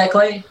 You hear that,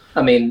 Clay?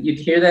 I mean, you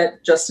hear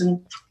that,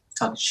 Justin?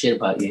 Talking shit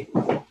about you.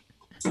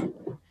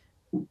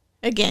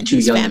 Again, too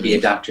young to be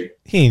a doctor.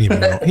 He ain't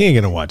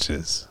gonna watch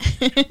this.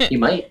 He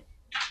might.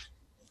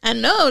 I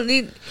know.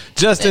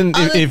 Justin,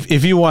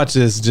 if you watch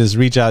this, just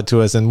reach out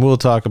to us and we'll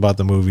talk about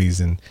the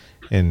movies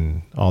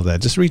and all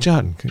that. Just reach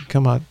out and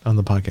come out on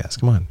the podcast.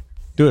 Come on.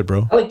 Do it,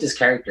 bro. I like this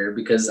character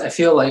because I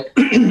feel like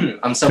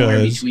I'm somewhere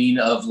in between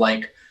of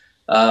like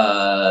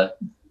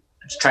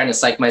trying to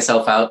psych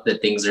myself out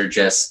that things are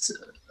just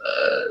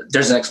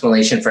there's an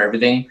explanation for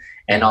everything,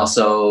 and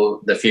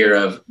also the fear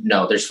of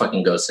no, there's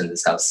fucking ghosts in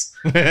this house.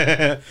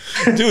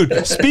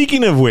 Dude,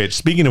 speaking of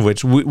which,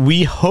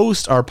 we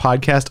host our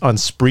podcast on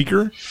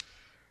Spreaker,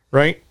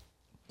 right?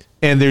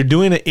 And they're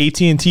doing an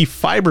AT&T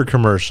fiber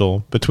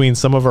commercial between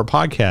some of our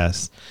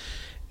podcasts.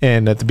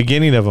 And at the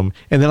beginning of them,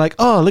 and they're like,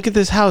 "Oh, look at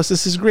this house!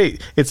 This is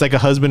great." It's like a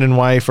husband and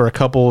wife or a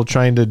couple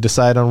trying to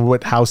decide on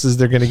what houses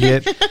they're going to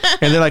get.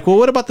 And they're like, "Well,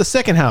 what about the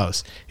second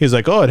house?" He's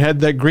like, "Oh, it had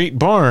that great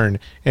barn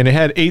and it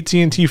had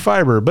AT&T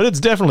fiber, but it's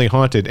definitely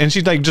haunted." And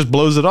she like just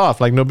blows it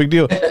off like no big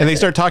deal. And they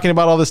start talking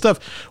about all this stuff.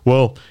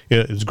 Well,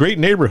 yeah, it's a great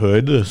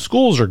neighborhood. The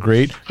schools are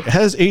great. It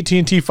has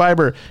AT&T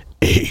fiber.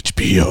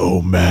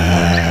 HBO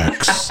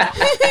Max.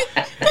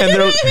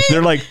 And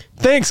they're like,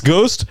 "Thanks,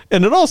 Ghost,"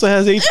 and it also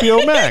has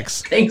HBO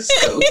Max. Thanks,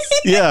 Ghost.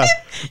 Yeah,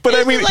 but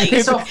I mean,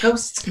 It's off,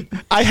 Ghost.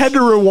 I had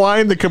to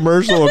rewind the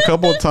commercial a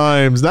couple of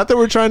times. Not that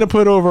we're trying to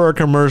put over a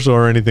commercial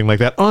or anything like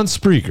that on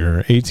Spreaker,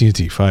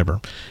 AT&T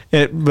fiber,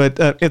 but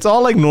it's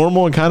all like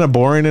normal and kind of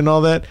boring and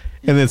all that.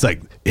 And then it's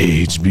like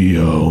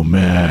HBO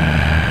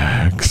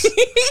Max.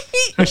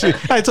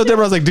 I told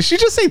Deborah, I was like, "Did she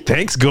just say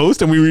thanks,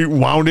 Ghost?" And we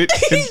rewound it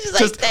and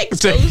just like, "Thanks,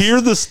 to Ghost."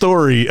 hear the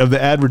story of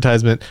the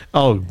advertisement.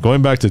 Oh,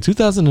 going back to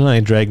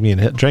 2009, drag me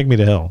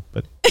to hell.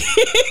 But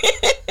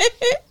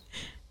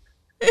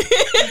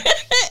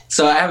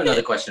So I have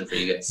another question for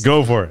you guys.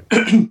 go for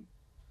it.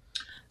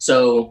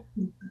 So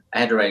I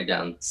had to write it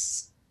down.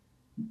 It's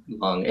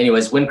long.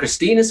 Anyways, when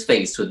Christine is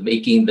faced with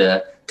making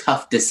the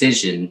tough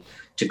decision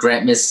to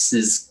grant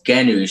Mrs.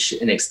 Ganush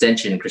an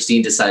extension,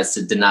 Christine decides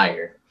to deny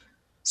her.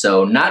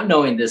 So not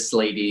knowing this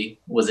lady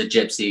was a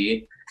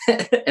gypsy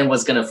and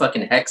was going to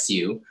fucking hex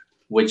you,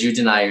 would you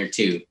deny her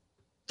too?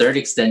 Third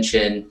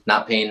extension,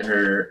 not paying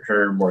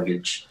her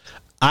mortgage.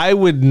 I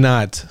would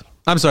not.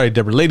 I'm sorry,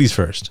 Deborah. Ladies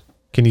first.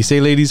 Can you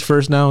say ladies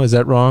first now? Is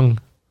that wrong?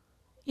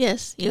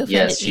 Yes, you offended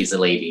Yes, me. she's a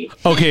lady.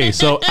 Okay,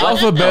 so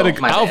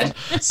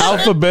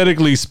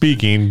alphabetically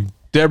speaking,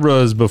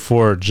 Deborah is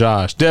before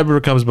Josh.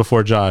 Deborah comes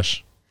before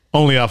Josh.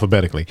 only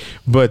alphabetically.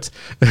 But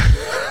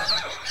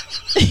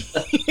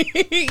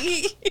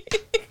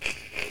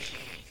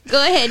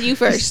Go ahead, you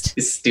first.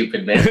 It's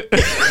stupid, man.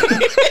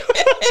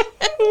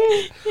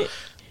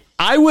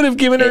 I would have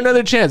given her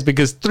another chance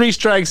because 3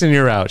 strikes and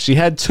you're out. She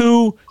had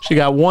 2. She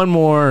got 1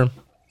 more.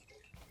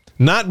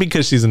 Not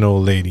because she's an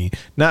old lady.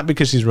 Not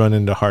because she's run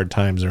into hard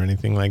times or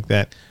anything like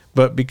that.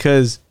 But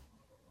because...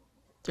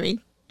 Three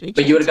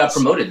But you would have got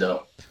promoted,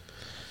 though.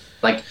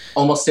 Like,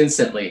 almost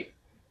instantly.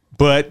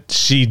 But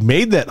she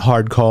made that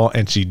hard call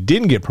and she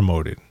didn't get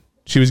promoted.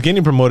 She was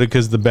getting promoted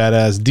because of the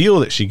badass deal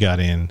that she got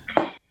in.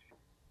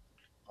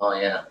 Oh,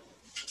 yeah.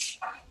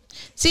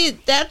 See,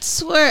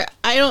 that's where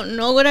I don't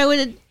know what I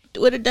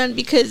would have done,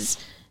 because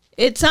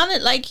it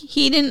sounded like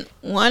he didn't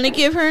want to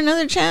give her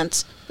another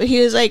chance, but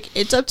he was like,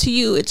 "It's up to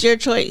you. It's your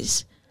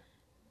choice."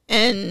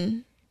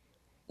 And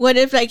what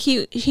if like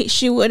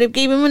she would have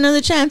gave him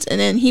another chance and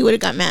then he would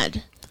have got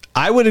mad?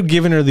 I would have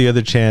given her the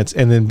other chance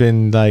and then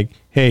been like,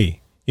 "Hey,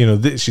 you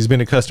know, she's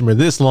been a customer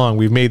this long.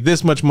 We've made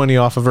this much money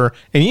off of her.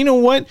 And you know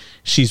what?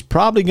 She's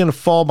probably going to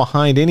fall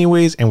behind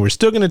anyways, and we're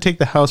still going to take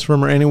the house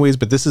from her anyways,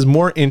 but this is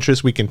more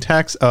interest we can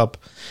tax up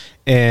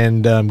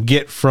and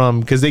get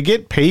from, because they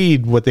get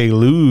paid what they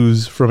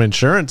lose from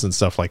insurance and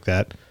stuff like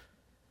that."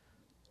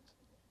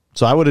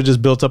 So I would have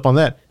just built up on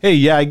that. Hey,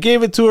 yeah, I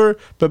gave it to her,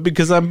 but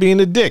because I'm being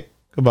a dick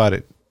about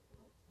it.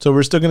 So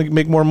we're still going to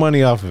make more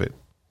money off of it.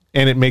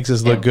 And it makes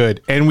us look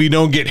good. And we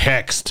don't get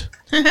hexed.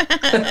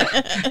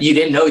 You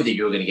didn't know that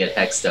you were going to get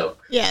hexed, though.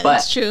 Yeah, But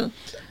that's true.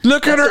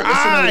 Look at her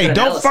That's another eye. good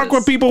Don't fuck analysis.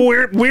 with people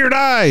with weird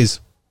eyes.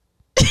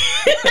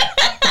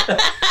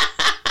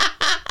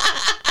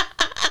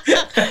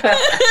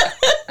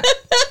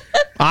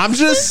 I'm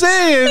just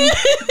saying.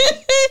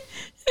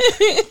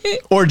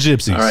 Or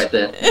gypsies. All right,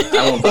 then.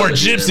 I won't Or bother you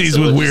then, gypsies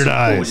so with we'll weird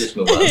eyes. We'll just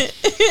move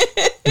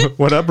on.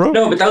 What up, bro?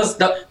 No, but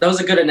that was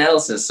a good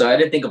analysis. So I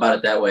didn't think about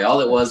it that way.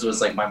 All it was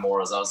like my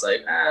morals. I was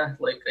like,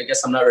 like I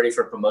guess I'm not ready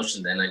for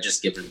promotion. Then I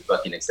just give it a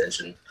fucking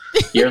extension.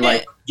 You're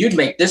like, you'd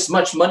make this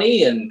much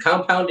money and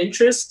compound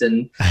interest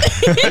and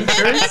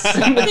insurance.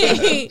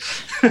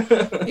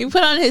 He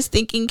put on his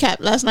thinking cap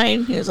last night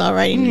and he was all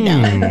writing it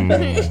down.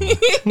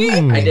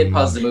 I did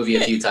pause the movie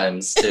a few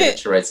times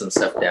to write some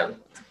stuff down.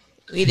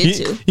 We did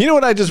too. You know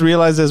what I just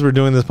realized as we're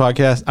doing this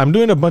podcast? I'm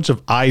doing a bunch of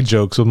eye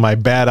jokes with my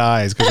bad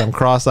eyes because I'm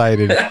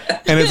cross-eyed.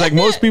 And it's like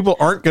most people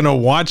aren't going to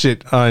watch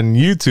it on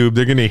YouTube.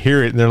 They're going to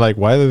hear it and they're like,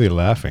 why are they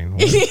laughing?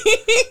 What is it?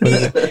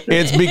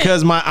 It's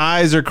because my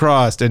eyes are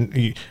crossed.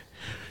 And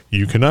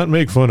you cannot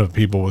make fun of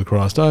people with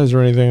crossed eyes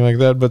or anything like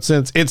that. But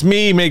since it's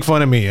me, make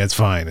fun of me. It's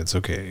fine. It's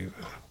okay.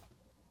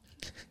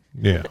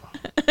 Yeah.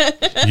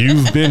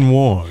 You've been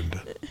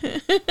warned.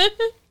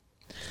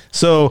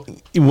 So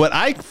what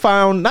I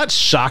found not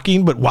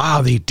shocking, but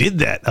wow, they did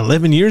that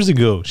 11 years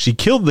ago. She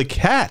killed the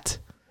cat.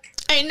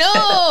 I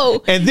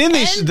know. And then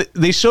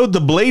they showed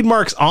the blade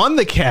marks on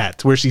the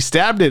cat where she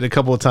stabbed it a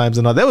couple of times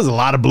and all. That was a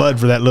lot of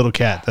blood for that little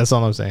cat. That's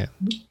all I'm saying.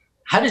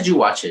 How did you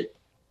watch it?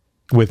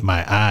 With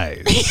my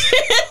eyes.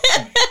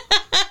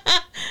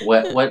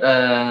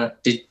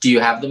 Do you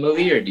have the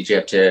movie or did you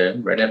have to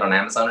rent it on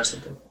Amazon or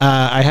something?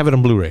 I have it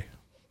on Blu-ray.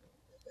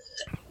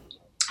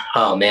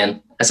 Oh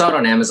man, I saw it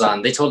on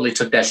Amazon. They totally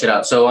took that shit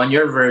out. So on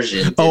your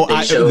version, did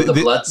they show the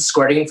blood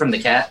squirting from the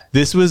cat?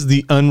 This was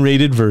the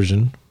unrated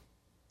version.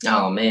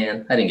 Oh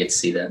man, I didn't get to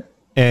see that.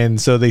 And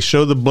so they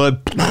show the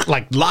blood,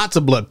 like lots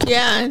of blood.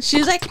 Yeah,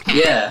 she's like,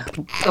 Yeah,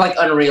 like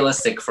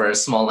unrealistic for a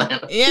small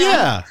animal.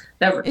 Yeah.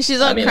 Never. She's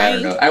all I don't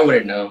crying. know. I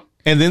wouldn't know.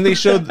 And then they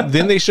showed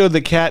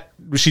the cat.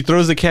 She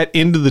throws the cat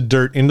into the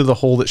dirt, into the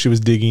hole that she was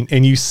digging,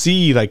 and you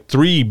see like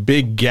 3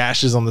 big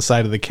gashes on the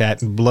side of the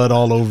cat and blood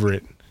all over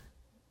it.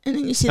 and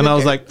then you see. And the I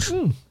was dirt.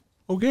 like,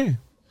 okay.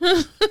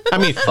 I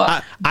mean,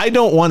 I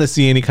don't want to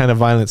see any kind of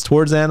violence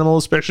towards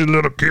animals, especially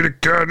little kitty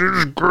cat. Got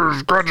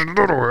a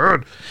little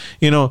head,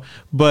 you know.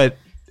 But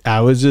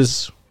I was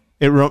just,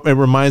 it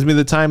reminds me of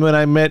the time when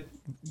I met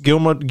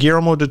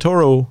Guillermo del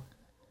Toro,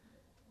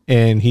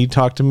 and he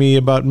talked to me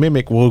about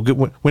Mimic.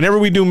 Whenever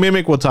we do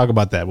Mimic, we'll talk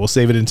about that. We'll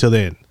save it until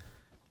then.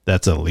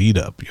 That's a lead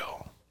up,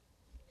 y'all.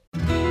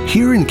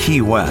 Here in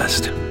Key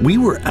West, we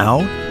were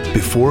out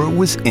before it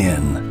was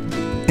in.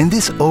 In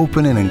this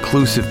open and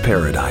inclusive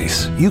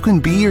paradise, you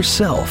can be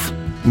yourself,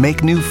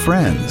 make new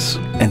friends,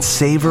 and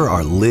savor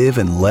our live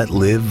and let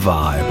live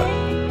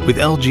vibe. With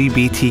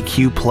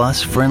LGBTQ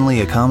plus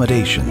friendly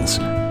accommodations,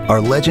 our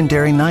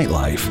legendary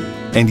nightlife,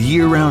 and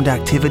year-round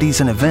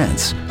activities and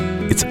events,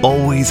 it's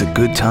always a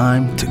good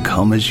time to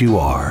come as you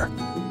are.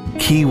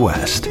 Key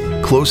West,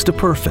 close to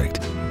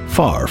perfect,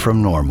 far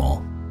from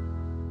normal.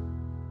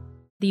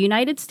 The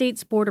United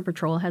States Border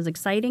Patrol has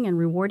exciting and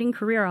rewarding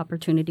career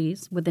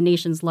opportunities with the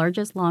nation's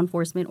largest law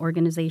enforcement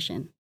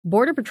organization.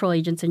 Border Patrol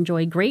agents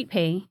enjoy great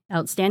pay,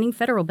 outstanding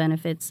federal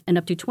benefits, and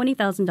up to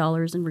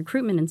 $20,000 in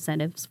recruitment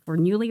incentives for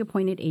newly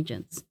appointed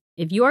agents.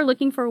 If you are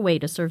looking for a way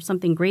to serve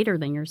something greater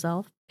than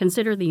yourself,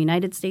 consider the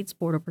United States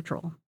Border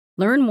Patrol.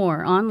 Learn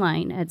more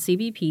online at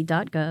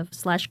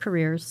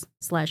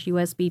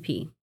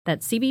cbp.gov/careers/USBP.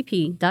 That's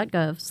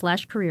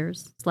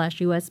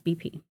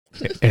cbp.gov/careers/USBP.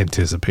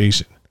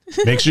 Anticipation.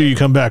 Make sure you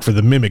come back for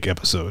the Mimic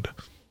episode.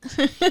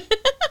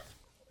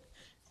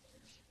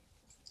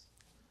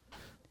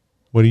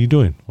 What are you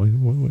doing?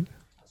 What?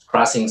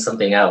 Crossing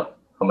something out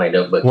on my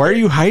notebook. Why are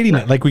you hiding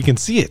it like we can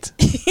see it?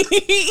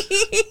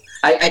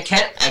 I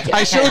can't.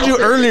 I showed you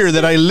earlier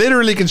that I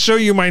literally can show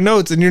you my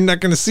notes and you're not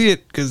going to see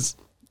it because...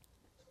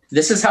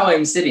 This is how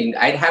I'm sitting.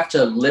 I'd have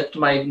to lift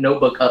my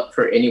notebook up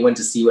for anyone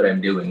to see what I'm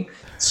doing.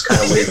 It's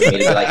kind of weird for me to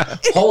be like,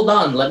 hold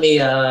on, let me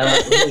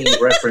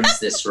reference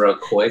this real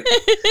quick.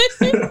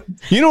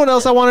 You know what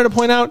else I wanted to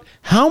point out?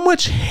 How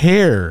much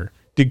hair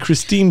did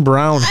Christine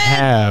Brown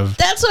have?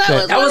 That's what I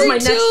was That was my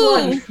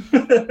wondering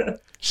next too. one.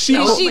 She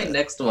That was my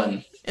next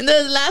one. And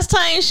the last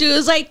time she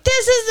was like,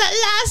 "This is the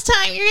last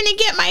time you're gonna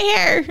get my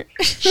hair."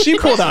 She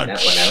pulled out That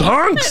one out.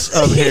 chunks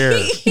of hair.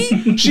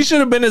 She should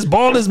have been as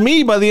bald as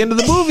me by the end of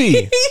the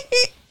movie.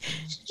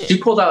 She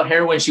pulled out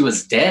hair when she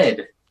was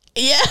dead.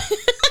 Yeah.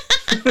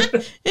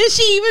 And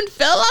she even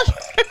fell on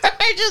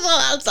her. Just all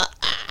outside.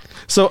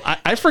 So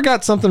I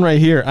forgot something right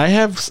here. I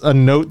have a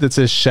note that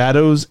says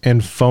shadows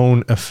and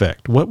phone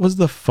effect. What was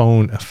the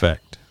phone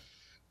effect?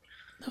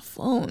 The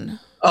phone.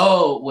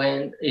 Oh,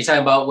 when you're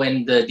talking about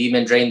when the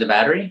demon drained the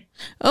battery,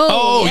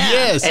 Oh, yeah.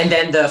 yes. and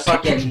then the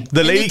fucking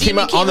The lady the came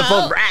demon out on the came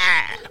phone.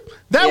 out.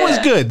 That was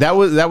Yeah. good.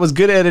 That was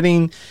good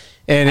editing.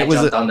 And I it was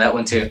jumped on that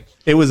one too.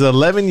 it was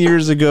 11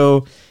 years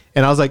ago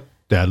and I was like,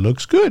 that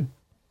looks good.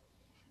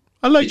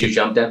 I like Did you it.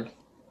 jump, Deb?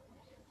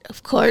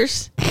 Of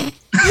course.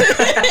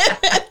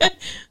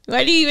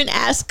 Why do you even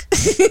ask?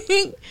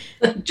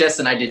 Jess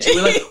and I did too.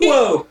 We're like,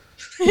 whoa.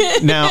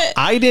 Now,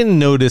 I didn't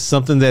notice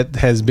something that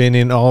has been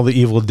in all the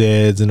Evil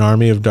Deads and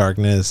Army of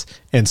Darkness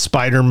and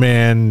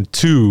Spider-Man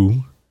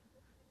 2,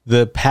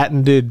 the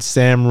patented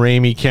Sam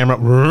Raimi camera.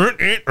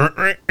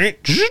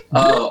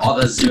 Oh, all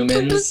the zoom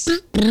ins.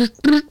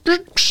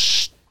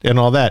 And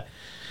all that.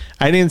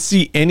 I didn't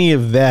see any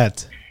of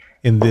that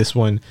in this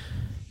one.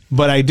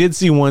 But I did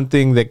see one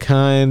thing that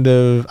kind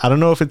of, I don't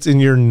know if it's in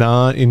your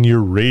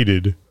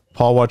rated.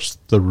 Paul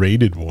watched the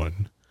rated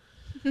one.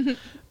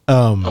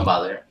 Don't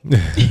bother.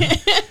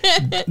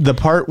 The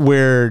part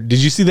where, did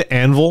you see the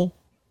anvil?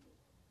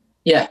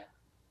 Yeah.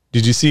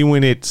 Did you see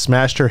when it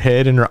smashed her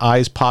head and her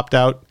eyes popped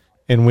out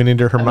and went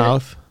into her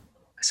mouth?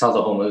 I saw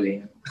the whole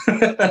movie.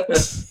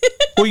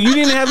 Well, you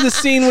didn't have the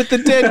scene with the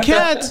dead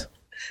cat.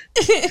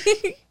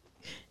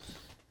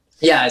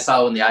 Yeah, I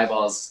saw when the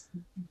eyeballs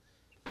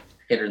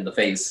hit her in the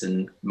face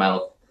and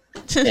mouth.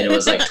 And it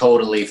was like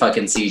totally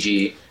fucking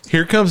CG.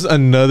 Here comes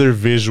another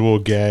visual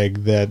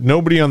gag that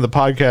nobody on the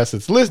podcast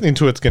that's listening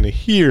to it's going to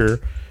hear.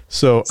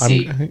 So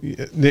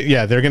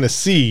yeah, they're going to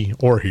see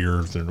or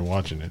hear if they're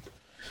watching it.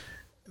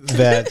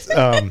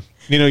 That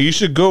you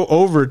should go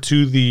over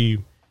to the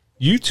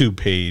YouTube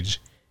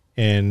page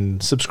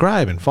and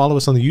subscribe and follow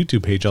us on the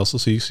YouTube page also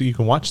so you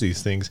can watch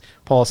these things.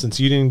 Paul, since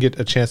you didn't get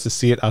a chance to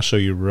see it, I'll show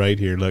you right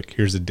here. Look,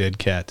 here's a dead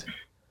cat.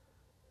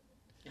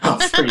 Oh,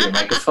 for your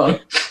microphone.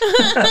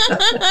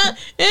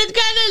 It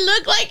kind of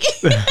looked like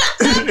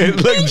It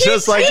looked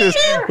just like this.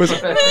 I was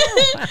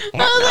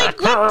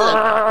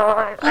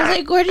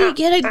like, where did you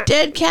get a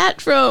dead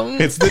cat from?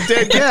 It's the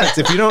dead cats.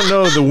 If you don't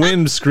know, the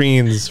wind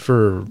screens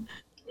for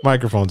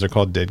microphones are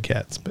called dead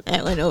cats. But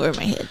That went over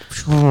my head.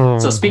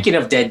 So speaking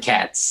of dead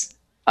cats,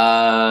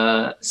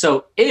 so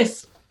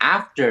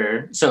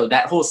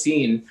that whole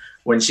scene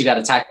when she got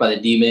attacked by the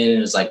demon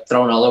and was like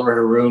thrown all over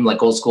her room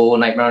like old school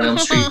Nightmare on Elm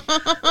Street.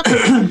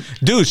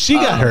 dude, she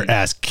got her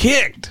ass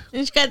kicked.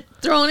 And she got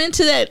thrown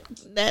into that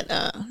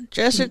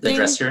dresser The thing.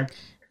 dresser.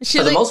 She's For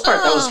the like, most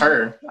part, that was "Oh."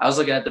 her. I was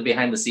looking at the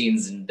behind the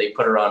scenes and they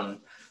put her on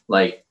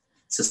like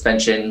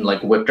suspension,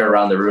 like whipped her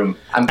around the room.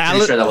 I'm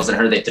pretty sure that wasn't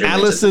her. They threw her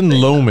into the Allison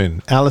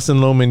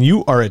thing. Loman,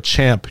 you are a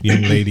champ,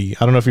 young lady.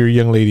 I don't know if you're a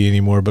young lady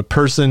anymore, but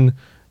person,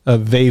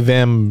 they,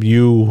 them,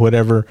 you,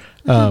 whatever,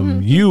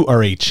 you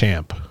are a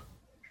champ.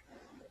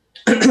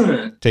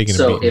 Taking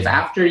So a beat. if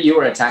after you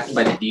were attacked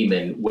by the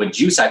demon, would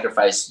you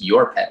sacrifice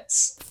your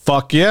pets?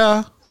 Fuck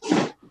yeah.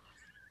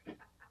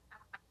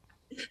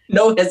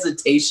 No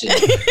hesitation.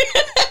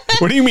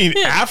 What do you mean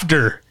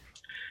after?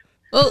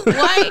 Well,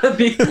 why?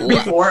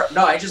 Before,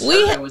 no, I just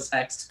We- heard I was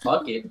text.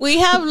 Fuck it. We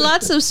have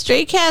lots of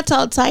stray cats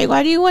outside.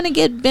 Why do you want to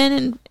get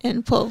Ben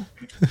and Poe?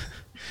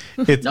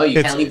 No,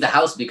 you can't leave the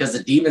house because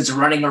the demon's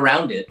running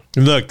around it.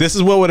 Look, this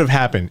is what would have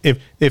happened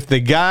if the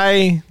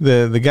guy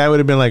the guy would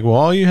have been like, well,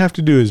 all you have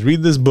to do is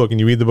read this book, and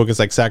you read the book, it's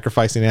like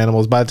sacrificing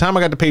animals. By the time I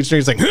got to page 3,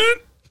 it's like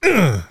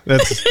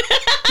that's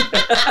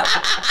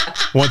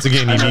once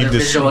again you Another need to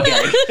visual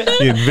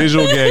gag.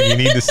 visual gag. You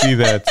need to see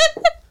that.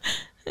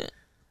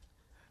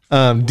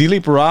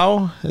 Dilip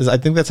Rao I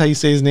think that's how you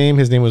say his name.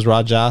 His name was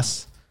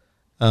Rajas.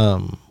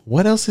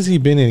 What else has he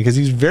been in? Because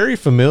he's very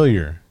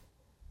familiar.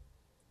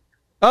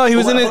 Oh, he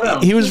was in Hold it.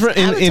 on. He was He's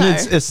in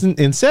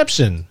Avatar.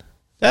 Inception.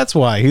 That's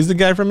why he's the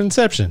guy from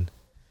Inception.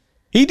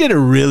 He did a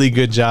really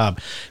good job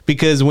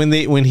because when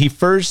they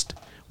first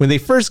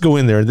go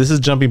in there, this is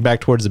jumping back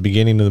towards the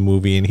beginning of the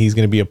movie, and he's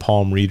going to be a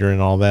palm reader and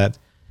all that.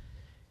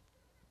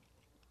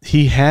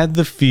 He had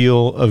the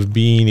feel of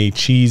being a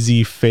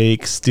cheesy,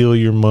 fake, steal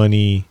your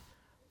money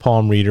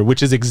palm reader,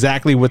 which is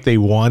exactly what they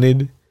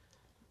wanted.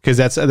 Because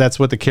that's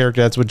what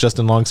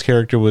Justin Long's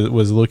character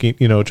was looking,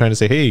 trying to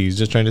say, hey, he's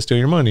just trying to steal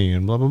your money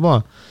and blah, blah,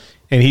 blah.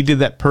 And he did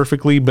that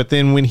perfectly. But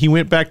then when he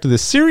went back to the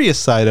serious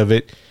side of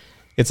it,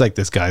 it's like,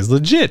 this guy's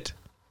legit.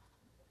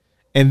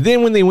 And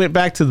then when they went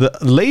back to the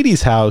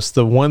lady's house,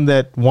 the one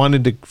that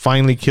wanted to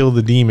finally kill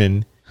the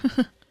demon,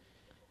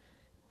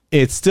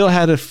 it still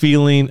had a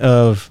feeling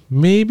of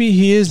maybe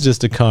he is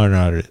just a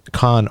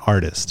con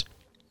artist.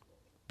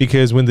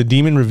 Because when the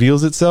demon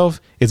reveals itself,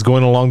 it's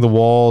going along the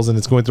walls and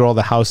it's going through all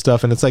the house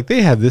stuff. And it's like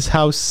they have this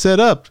house set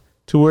up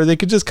to where they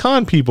could just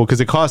con people because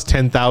it cost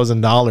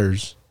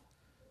 $10,000.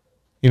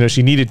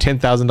 She needed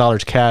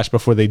 $10,000 cash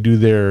before they do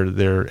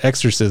their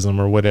exorcism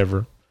or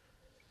whatever.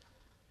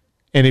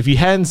 And if you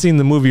hadn't seen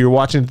the movie, you're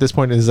watching at this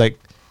point and it's like,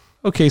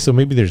 okay, so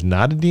maybe there's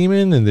not a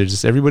demon and there's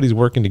just everybody's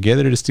working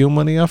together to steal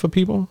money off of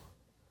people.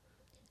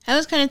 I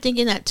was kind of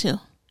thinking that too.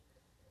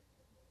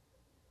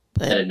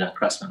 That did not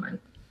cross my mind.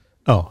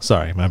 Oh,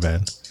 sorry, my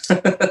bad.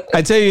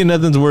 I tell you,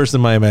 nothing's worse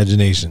than my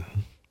imagination.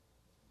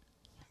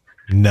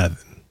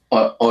 Nothing.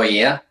 Oh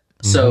yeah?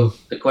 So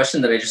the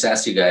question that I just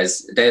asked you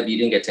guys, Deb, you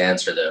didn't get to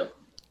answer though.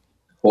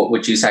 What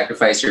would you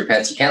sacrifice your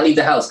pets? You can't leave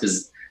the house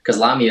because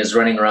Lamia is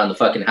running around the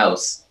fucking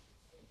house.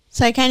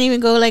 So I can't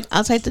even go like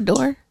outside the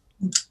door?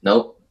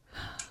 Nope.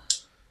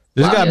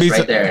 There's got to be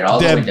right there in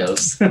all the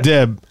windows.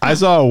 Deb, I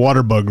saw a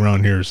water bug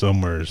around here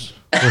somewhere.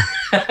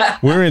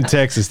 We're in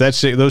Texas. Those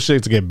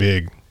shits get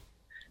big.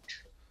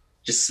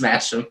 Just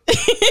smash them.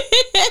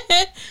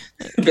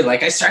 Be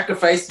like, I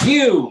sacrificed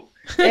you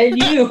and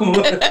you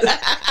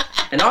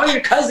and all your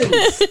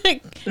cousins.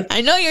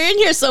 I know you're in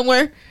here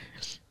somewhere.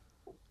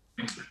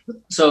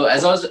 So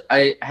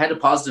I had to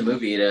pause the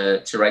movie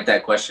to write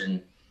that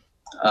question.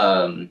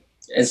 And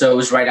so it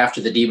was right after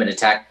the demon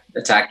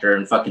attacked her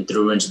and fucking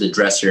threw her into the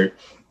dresser.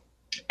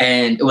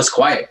 And it was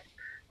quiet.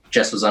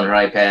 Jess was on her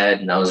iPad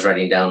and I was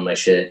writing down my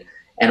shit.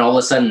 And all of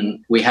a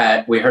sudden we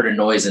heard a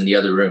noise in the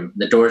other room.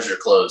 The doors are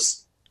closed.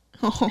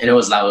 And it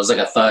was loud. It was like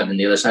a thud. And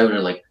the other side we were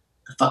like,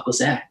 the fuck was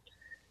that?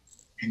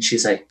 And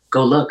she's like,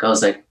 go look. I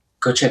was like,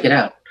 go check it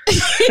out.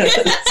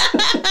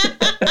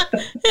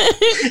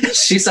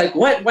 She's like,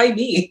 what? Why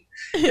me?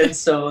 And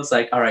so I was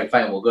like, all right,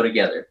 fine. We'll go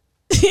together.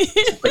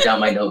 Put down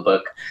my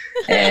notebook.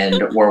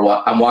 And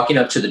I'm walking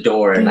up to the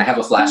door and I have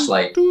a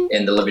flashlight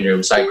in the living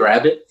room. So I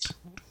grab it.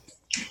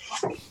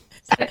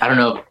 I don't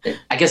know.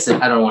 I guess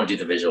I don't want to do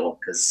the visual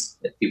because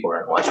people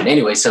aren't watching.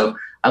 Anyway, so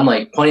I'm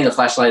like pointing the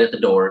flashlight at the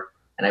door.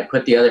 And I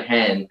put the other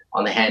hand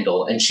on the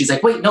handle. And she's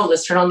like, wait, no,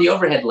 let's turn on the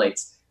overhead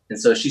lights. And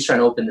so she's trying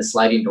to open the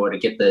sliding door to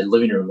get the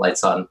living room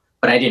lights on.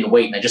 But I didn't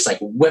wait. And I just like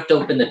whipped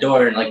open the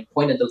door and like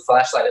pointed the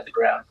flashlight at the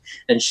ground.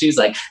 And she's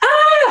like,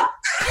 ah!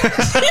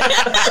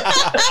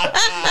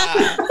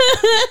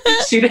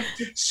 She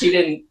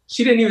didn't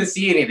even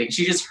see anything.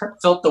 She just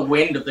felt the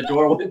wind of the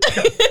door whip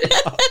open.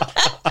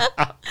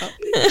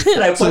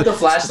 And I put the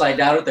flashlight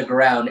down at the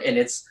ground and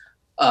it's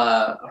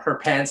her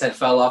pants had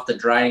fell off the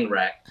drying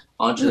rack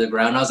onto the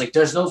ground. I was like,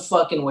 there's no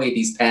fucking way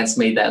these pants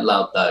made that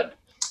loud thud.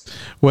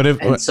 Were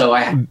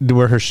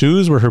her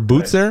shoes, were her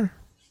boots there?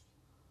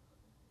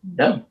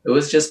 No, it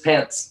was just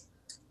pants.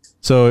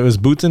 So it was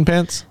boots and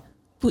pants?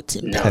 Boots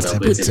and No, pants. no,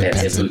 boots and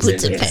pants.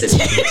 Boots and pants.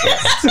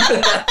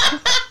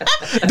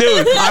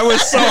 Dude, I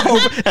was so...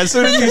 As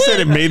soon as you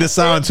said it made a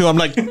sound too, I'm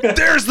like,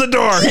 there's the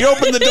door. He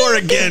opened the door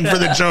again for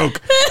the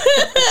joke.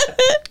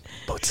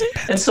 Boots and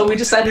pants. And so we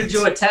decided to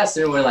do a test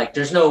and we're like,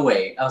 there's no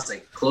way. I was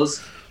like,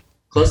 close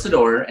the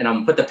door and I'm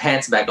gonna put the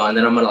pants back on.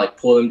 Then I'm gonna like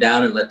pull them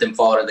down and let them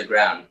fall to the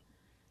ground.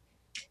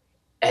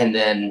 And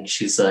then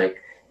she's like,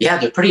 yeah,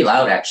 they're pretty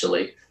loud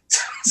actually.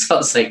 So I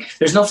was like,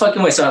 there's no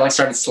fucking way. So I like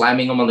started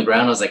slamming them on the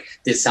ground. I was like,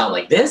 did it sound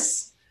like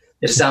this?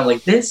 Did it sound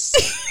like this?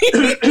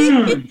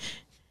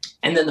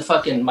 And then the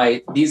fucking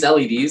these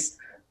LEDs,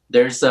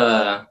 there's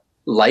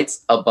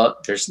lights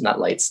above. There's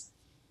not lights.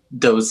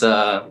 Those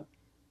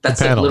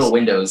that's like little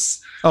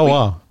windows. Oh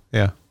wow.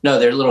 Yeah. No,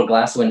 they're little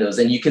glass windows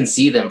and you can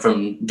see them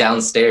from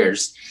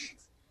downstairs.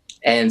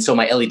 And so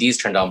my LEDs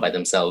turned on by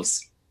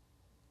themselves.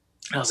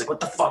 I was like, what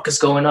the fuck is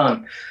going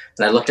on?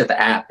 And I looked at the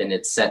app and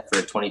it's set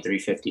for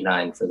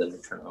 $23.59 for them to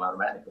turn on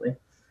automatically.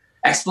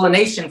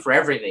 Explanation for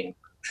everything.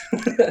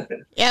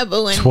 Yeah,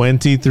 but when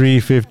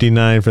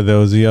 $23.59 for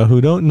those of y'all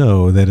who don't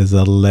know, that is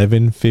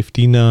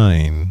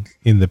 $11.59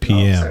 in the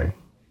PM. sorry.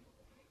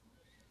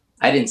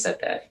 I didn't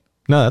set that.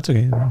 No, that's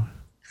okay.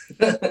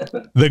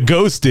 The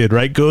Ghost did,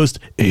 right? Ghost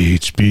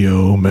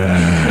HBO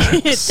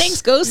Max.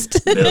 Thanks,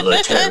 Ghost.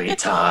 Military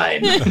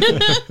time.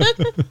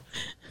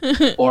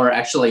 Or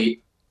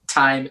actually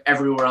time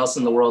everywhere else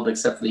in the world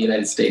except for the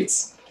United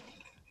States.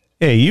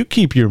 Hey, you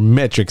keep your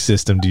metric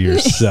system to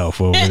yourself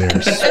over there.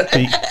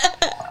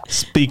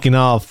 Speaking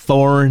all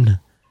foreign.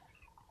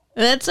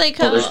 That's like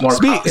Well, how there's more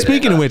coffee than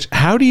Speaking of enough. which,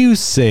 how do you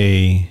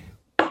say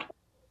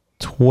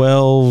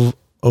 12:03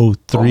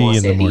 Como in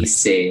the se morning?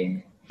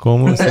 dice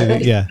Como se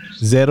dice? Yeah.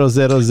 000.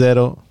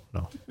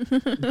 No.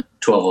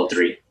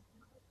 12:03.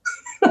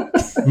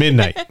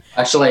 Midnight.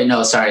 Actually,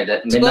 no, sorry.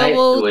 That midnight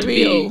would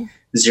be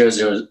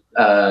 00.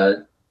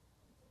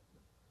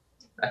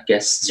 I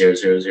guess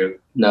 000.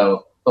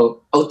 No.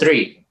 Oh,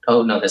 03.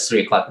 Oh no, that's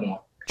 3 o'clock in the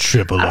morning.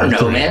 Triple I don't know,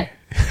 03. man.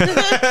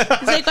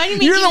 It's like, why do you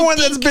make You're the me one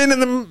think? that's been in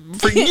them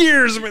for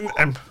years.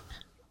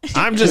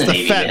 I'm just the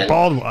Navy, fat man.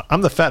 bald one.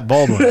 I'm the fat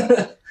bald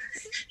one.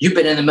 You've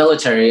been in the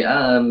military.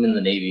 I'm in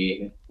the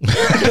Navy.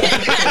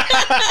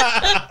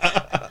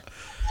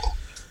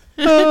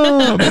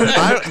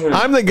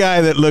 I'm the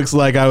guy that looks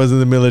like I was in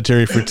the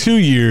military for 2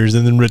 years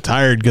and then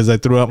retired because I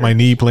threw out my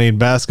knee playing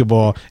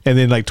basketball. And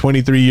then like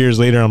 23 years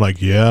later, I'm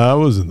like, yeah, I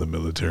was in the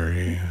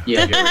military. You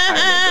have your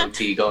retirement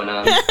goatee going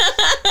on.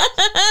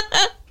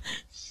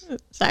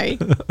 Sorry.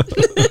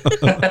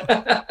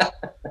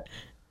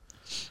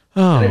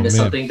 Oh, Did I miss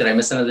man. something? Did I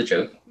miss another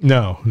joke?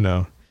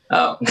 No.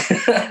 Oh.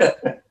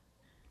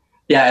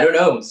 Yeah, I don't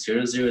know.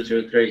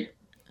 0003.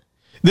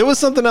 There was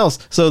something else.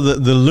 So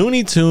the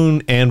Looney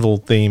Tune anvil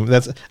theme.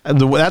 That's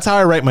how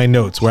I write my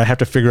notes, where I have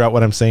to figure out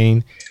what I'm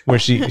saying. Where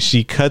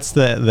she cuts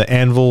the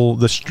anvil.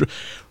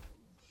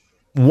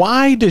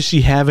 Why does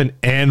she have an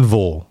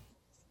anvil?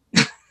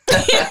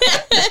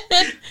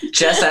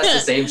 Jess asked the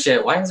same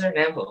shit. Why is there an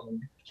anvil?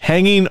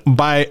 Hanging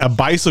by a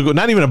bicycle,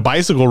 not even a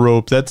bicycle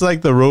rope. That's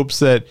like the ropes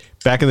that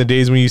back in the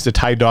days when you used to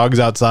tie dogs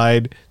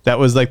outside. That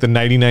was like the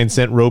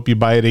 99-cent rope you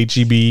buy at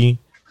HEB.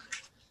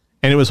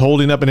 And it was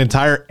holding up an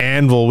entire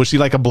anvil. Was she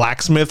like a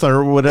blacksmith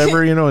or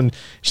whatever, you know? And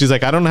she's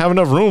like, I don't have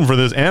enough room for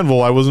this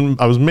anvil. I was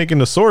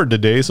making a sword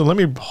today, so let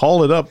me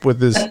haul it up with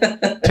this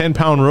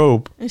 10-pound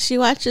rope. And she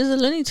watches the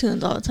Looney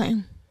Tunes all the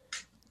time.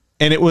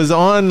 And it was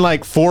on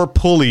like 4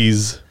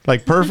 pulleys,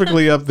 like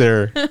perfectly up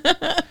there.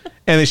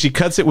 And then she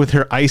cuts it with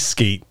her ice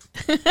skate.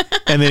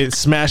 And then it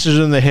smashes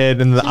her in the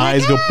head, and the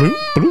eyes go bloop,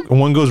 bloop,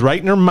 and one goes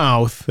right in her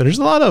mouth. There's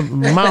a lot of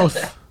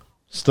mouth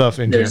stuff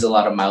in There's here. a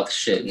lot of mouth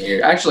shit in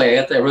here. Actually,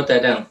 I wrote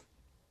that down.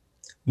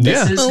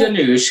 Yeah. Mrs.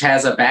 Ganoush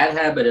has a bad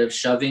habit of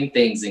shoving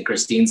things in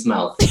Christine's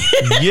mouth,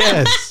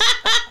 Yes.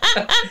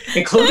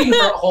 including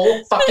her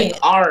whole fucking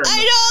arm.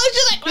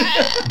 I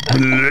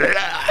know.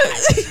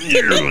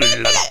 She's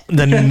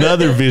like,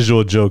 Another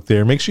visual joke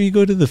there. Make sure you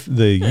go to the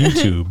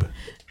YouTube.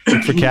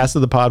 Look for Cast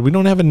of the Pod. We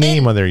don't have a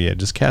name on there yet.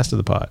 Just Cast of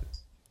the Pod.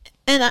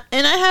 and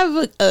I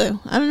have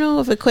I don't know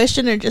if a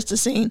question or just a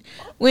saying.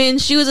 When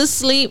she was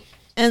asleep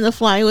and the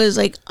fly was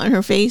like on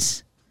her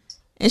face,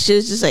 and she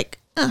was just like,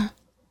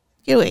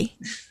 get away.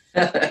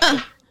 I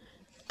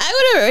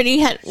would have already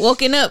had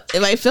woken up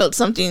if I felt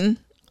something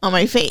on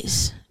my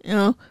face. You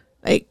know,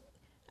 like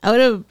I would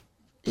have.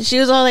 She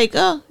was all like,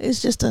 "Oh,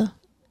 it's just a,"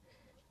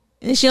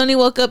 and she only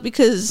woke up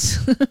because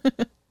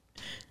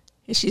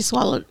she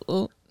swallowed.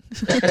 Oh.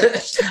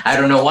 I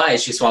don't know why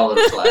she swallowed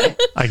a fly.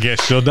 I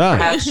guess she'll die.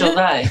 Perhaps she'll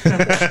die.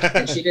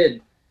 And she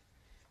did.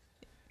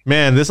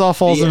 Man, this all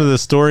falls into the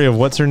story of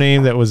what's her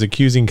name that was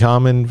accusing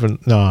Common.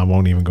 No, I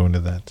won't even go into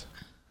that.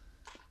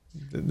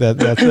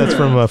 That's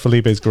from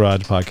Felipe's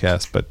Garage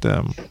podcast. But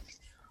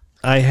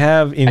I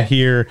have in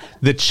here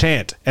the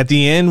chant at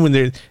the end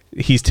when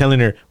he's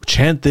telling her,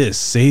 chant this,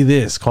 say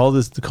this, call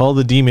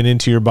the demon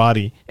into your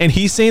body, and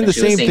he's saying the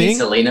She was same singing thing.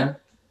 Selena.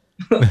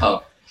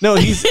 Oh, No,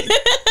 he's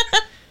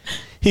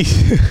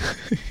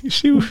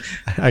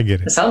I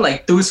get it it. sounded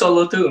like Tu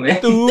Solo Tu, man.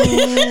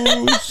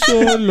 Tu,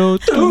 solo,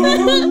 tu.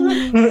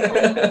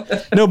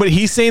 No, but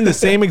he's saying the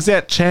same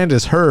exact chant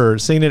as her,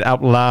 saying it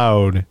out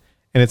loud.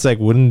 And it's like,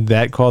 wouldn't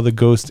that call the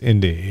ghost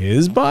into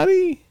his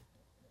body?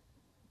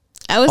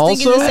 I was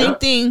thinking Also- the same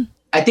thing.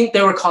 I think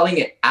they were calling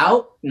it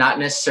out, not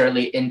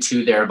necessarily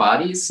into their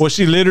bodies. Well,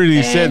 she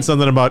literally said And-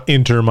 something about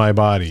enter my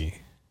body.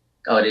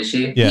 Oh, did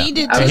she? Yeah. He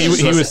did I too. was He just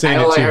was listening. saying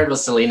all it I heard too.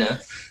 was Selena.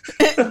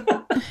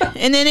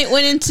 And then it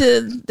went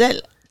into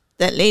that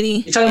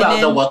lady. You're talking And about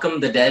then- the welcome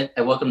the dead.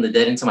 I welcome the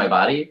dead into my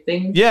body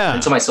thing. Yeah.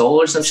 into my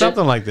soul or some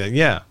Something shit. like that,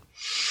 yeah.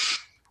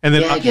 And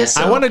then Yeah, I guess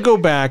I so. want to go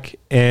back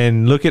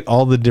and look at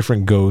all the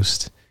different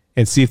ghosts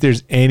and see if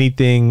there's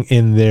anything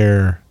in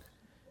there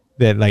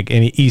that like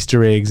any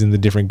Easter eggs in the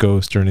different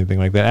ghosts or anything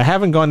like that. I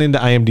haven't gone into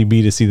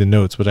IMDb to see the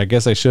notes, but I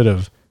guess I should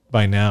have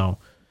by now.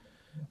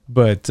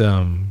 But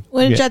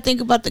What did yeah. y'all think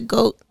about the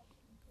goat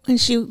when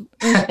she You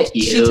touched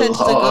the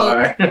goat?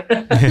 are.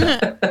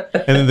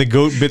 And then the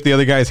goat bit the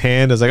other guy's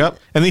hand. I was like, oh,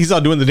 and then he's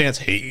all doing the dance.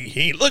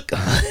 Hey, look,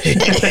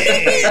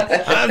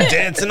 I'm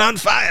dancing on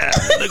fire.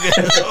 Look at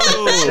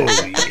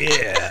oh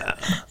yeah.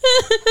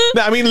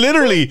 No, I mean,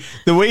 literally,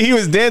 the way he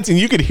was dancing,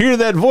 you could hear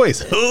that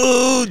voice.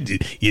 Oh,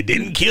 you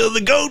didn't kill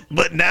the goat,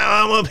 but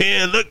now I'm up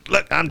here. Look,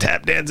 I'm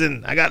tap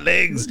dancing. I got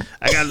legs.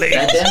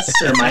 That dance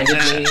reminded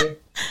me.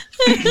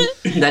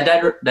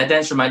 That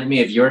dance reminded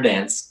me of your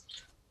dance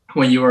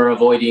when you were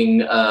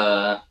avoiding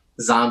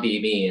zombie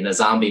me in a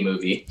zombie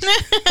movie.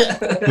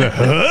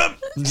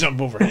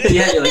 Jump over.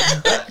 Yeah, you're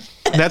like.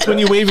 That's when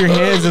you wave your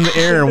hands in the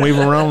air and wave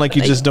around like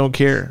you just don't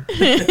care.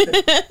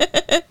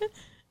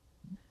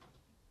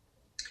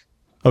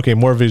 Okay,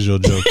 more visual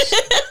jokes.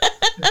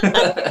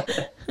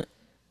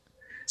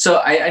 So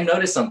I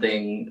noticed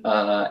something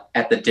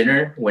at the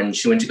dinner when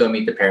she went to go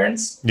meet the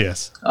parents.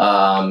 Yes.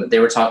 They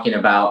were talking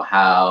about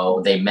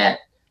how they met,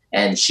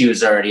 and she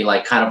was already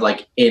like kind of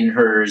like in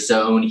her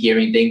zone,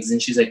 hearing things,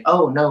 and she's like,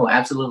 "Oh no,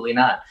 absolutely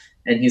not."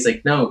 And he's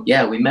like, "No,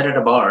 yeah, we met at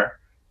a bar."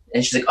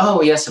 And she's like,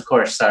 oh, yes, of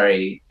course,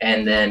 sorry.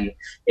 And then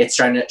it's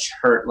starting to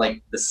hurt,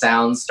 like the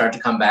sounds start to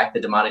come back, the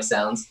demonic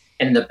sounds.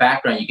 And in the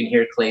background, you can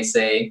hear Clay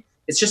say,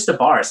 it's just a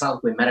bar. It's not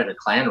like we met at a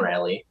Klan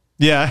rally.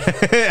 Yeah,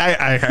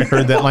 I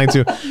heard that line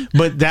too.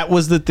 But that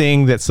was the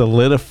thing that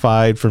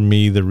solidified for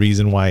me the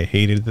reason why I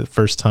hated it the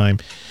first time,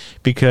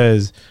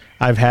 because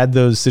I've had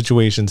those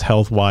situations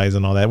health-wise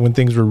and all that when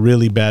things were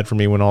really bad for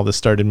me, when all this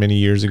started many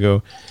years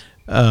ago,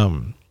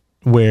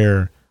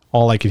 where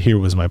all I could hear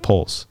was my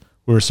pulse.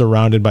 We were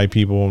surrounded by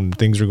people and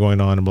things were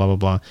going on and blah, blah,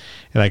 blah.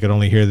 And I could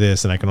only hear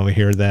this and I could only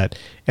hear that.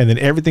 And then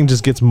everything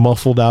just gets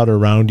muffled out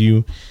around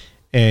you.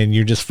 And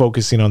you're just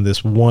focusing on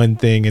this one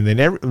thing, and then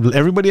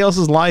everybody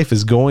else's life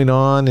is going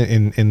on,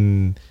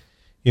 and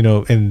you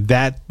know, and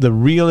that the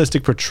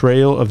realistic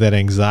portrayal of that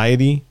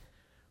anxiety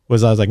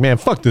was, I was like, man,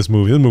 fuck this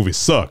movie. This movie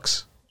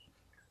sucks.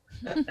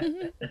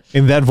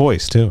 In that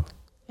voice too.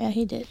 Yeah,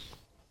 he did.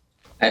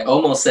 I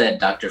almost said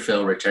Dr.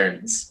 Phil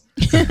returns,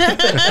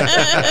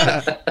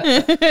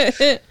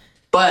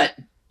 but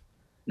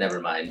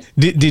never mind.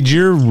 Did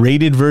your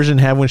rated version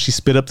have when she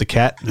spit up the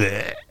cat?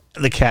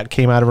 The cat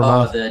came out of her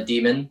mouth. The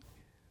demon.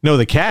 No,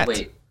 the cat.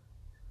 Wait,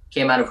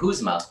 came out of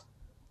whose mouth?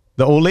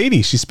 The old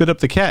lady. She spit up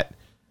the cat.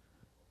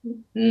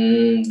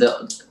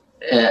 The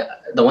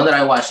one that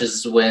I watched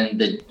is when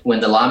the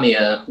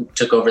Lamia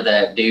took over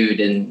that dude,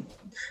 and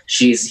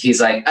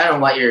he's like, I don't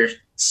want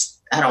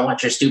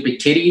your stupid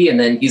kitty, and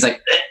then he's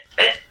like,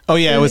 oh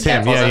yeah, it was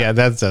him. Yeah,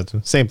 that's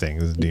same thing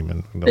as the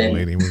demon, the old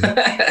lady movie.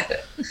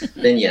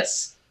 Then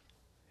yes.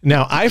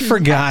 Now I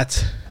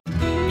forgot.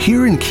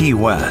 Here in Key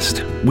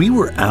West, we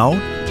were out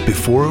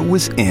before it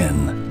was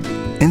in.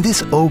 In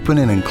this open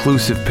and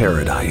inclusive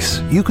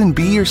paradise, you can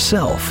be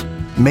yourself,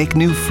 make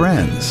new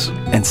friends,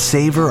 and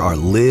savor our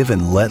live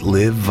and let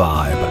live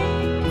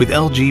vibe. With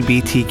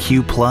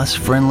LGBTQ+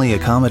 friendly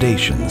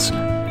accommodations,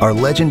 our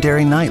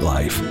legendary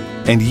nightlife,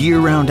 and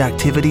year-round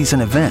activities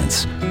and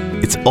events,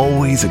 it's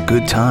always a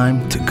good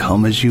time to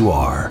come as you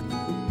are.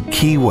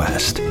 Key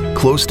West,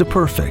 close to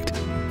perfect,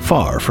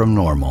 far from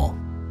normal.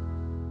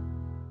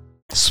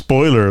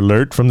 Spoiler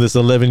alert from this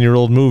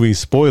 11-year-old movie.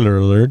 Spoiler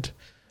alert.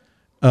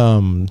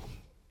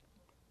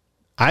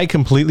 I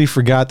completely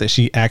forgot that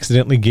she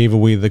accidentally gave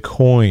away the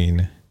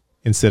coin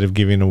instead of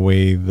giving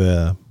away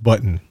the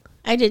button.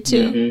 I did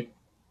too.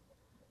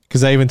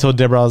 Because I even told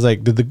Deborah, I was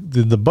like, did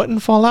the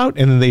button fall out?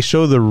 And then they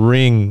show the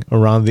ring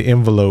around the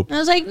envelope. I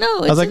was like,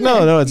 no. I was like,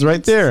 no, it's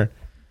right there.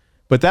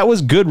 But that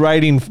was good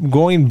writing,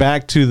 going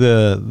back to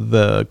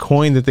the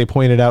coin that they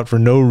pointed out for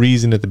no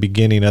reason at the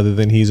beginning other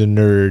than he's a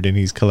nerd and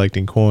he's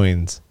collecting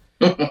coins.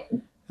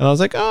 And I was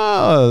like,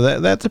 oh,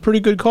 that's a pretty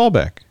good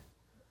callback.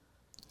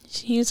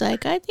 He was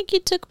like, I think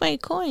you took my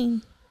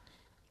coin.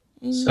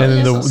 And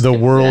then the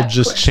world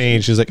just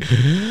changed. She was like,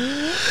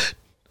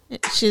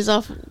 she's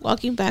off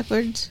walking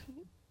backwards.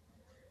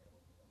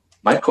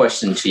 My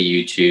question to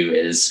you two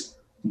is,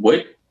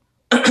 who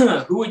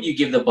would you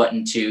give the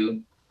button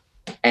to?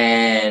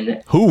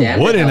 And who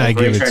wouldn't I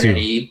give it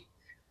to?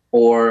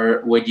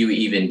 Or would you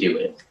even do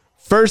it?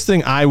 First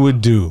thing I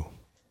would do,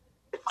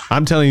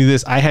 I'm telling you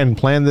this, I hadn't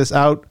planned this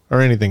out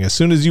or anything. As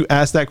soon as you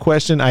asked that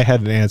question, I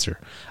had an answer.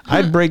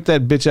 I'd break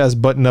that bitch ass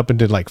button up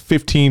into like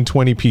 15,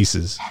 20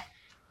 pieces.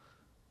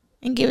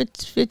 And give it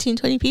to 15,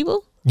 20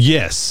 people?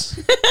 Yes.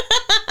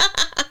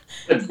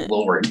 Good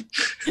Lord.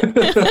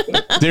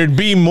 There'd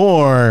be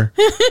more,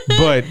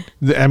 but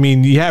I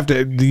mean, you have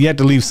to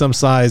leave some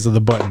size of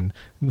the button.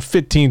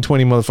 15,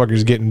 20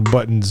 motherfuckers getting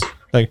buttons.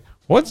 Like,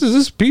 what's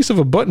this piece of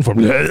a button for?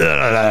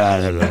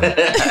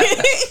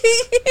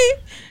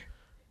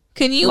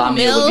 Can you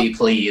Lamia would be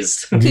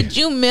pleased. Could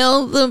you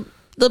mail the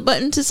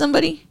button to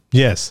somebody?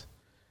 Yes.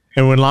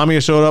 And when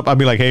Lamia showed up, I'd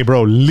be like, hey,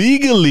 bro,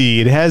 legally,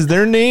 it has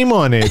their name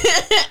on it.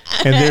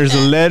 And there's a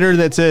letter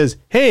that says,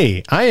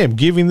 hey, I am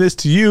giving this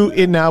to you.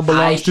 It now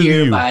belongs to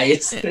you.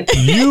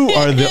 You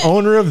are the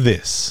owner of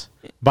this.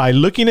 By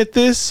looking at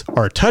this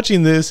or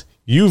touching this,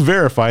 you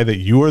verify that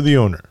you are the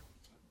owner.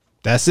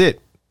 That's it.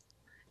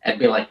 I'd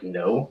be like,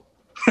 no.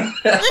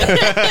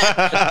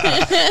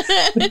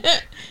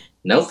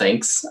 No,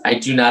 thanks. I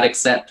do not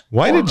accept.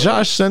 Why did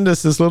Josh send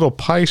us this little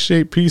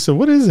pie-shaped piece of,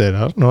 what is it?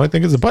 I don't know. I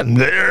think it's a button.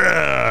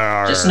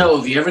 Just know,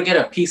 if you ever get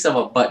a piece of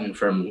a button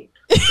from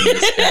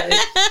this guy,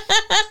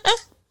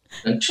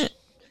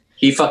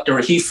 he fucked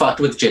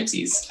with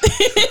gypsies.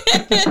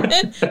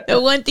 The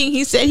one thing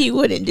he said he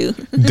wouldn't do.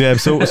 Deb,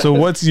 so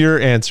what's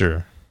your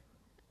answer?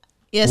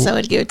 Yes, I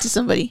would give it to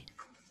somebody.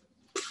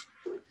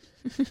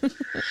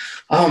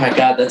 Oh my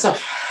God,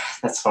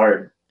 that's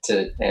hard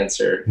to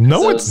answer.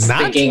 No, it's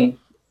not. Thinking,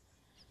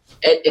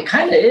 it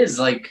kind of is.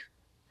 Like,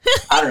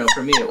 I don't know.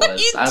 For me, it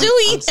was.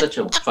 I'm such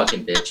a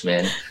fucking bitch,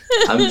 man.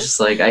 I'm just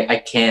like, I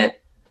can't.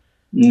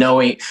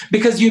 Knowing,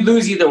 because you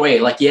lose either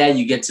way. Like, yeah,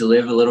 you get to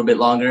live a little bit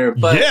longer,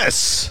 but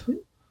yes,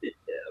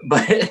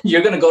 but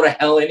you're gonna go to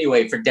hell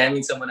anyway for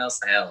damning someone else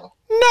to hell.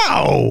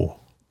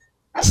 No,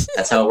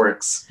 that's how it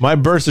works. My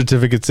birth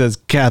certificate says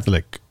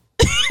Catholic.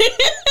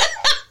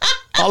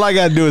 All I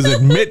gotta do is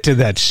admit to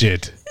that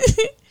shit,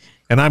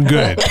 and I'm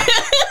good.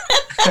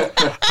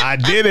 I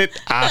did it.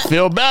 I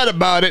feel bad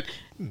about it.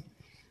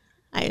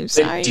 I'm But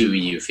sorry. do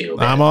you feel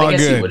bad? I'm all I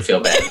guess good. you would feel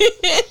bad.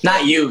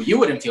 Not you. You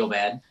wouldn't feel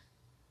bad.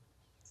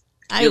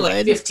 I You're would.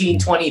 like 15,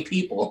 20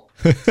 people.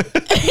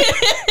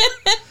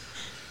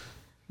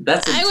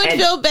 That's intent, I would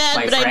feel bad,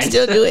 my but I'd friend.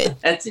 still do it.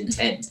 That's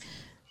intent.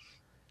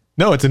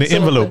 No, it's an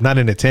envelope, not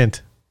in a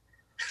tent.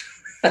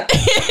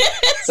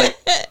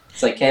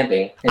 It's like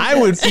camping. I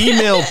would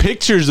email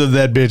pictures of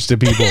that bitch to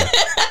people.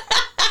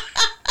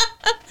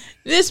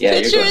 This Yeah,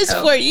 you're picture going is to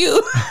hell. for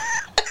you.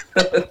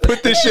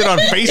 Put this shit on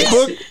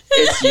Facebook.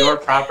 It's your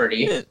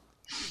property. Put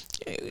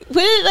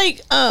it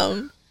like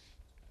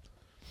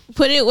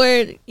put it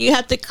where you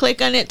have to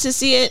click on it to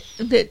see it,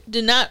 but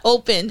do not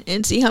open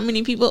and see how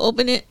many people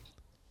open it.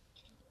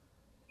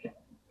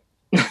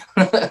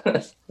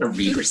 A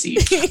read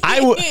receipt.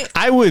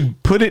 I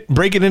would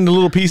break it into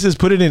little pieces,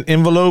 put it in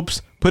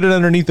envelopes, put it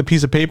underneath a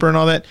piece of paper and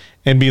all that,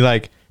 and be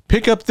like,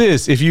 pick up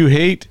this if you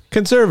hate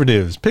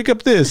conservatives. Pick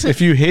up this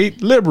if you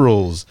hate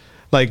liberals.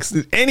 Like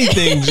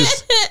anything,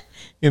 just,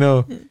 you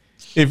know,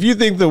 if you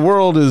think the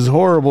world is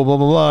horrible, blah,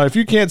 blah, blah. If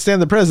you can't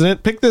stand the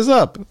president, pick this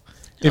up.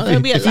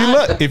 there'll be a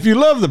lot. If you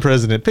love the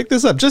president, pick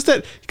this up. Just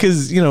that,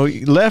 because, you know,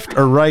 left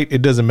or right,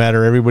 it doesn't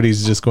matter.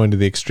 Everybody's just going to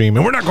the extreme.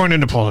 And we're not going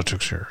into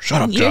politics here.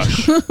 Shut up,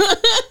 Josh. We're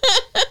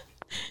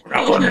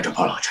not going into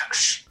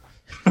politics.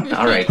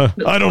 All right.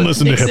 I don't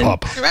listen to Nixon. hip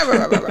hop.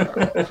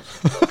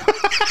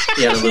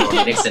 Yeah, the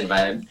little Nixon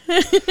vibe.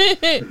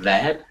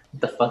 That?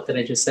 What the fuck did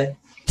I just say?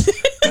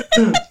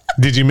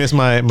 Did you miss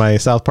my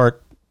South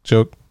Park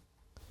joke?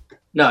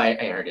 No, I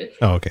heard it.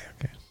 Oh, okay.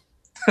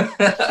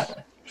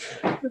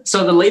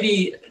 So the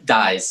lady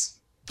dies.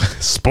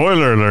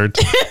 Spoiler alert.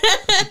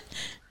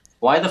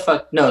 Why the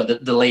fuck? No,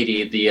 the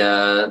lady,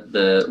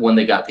 the one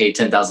that got paid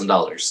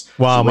 $10,000.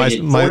 Wow,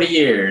 She waited 40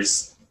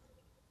 years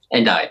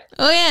and died.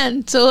 Oh yeah,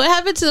 and so what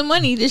happened to the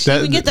money? Did she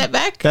even get that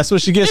back? That's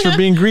what she gets for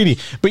being greedy.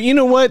 But you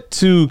know what?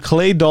 To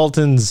Clay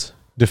Dalton's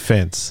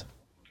defense,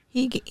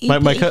 He my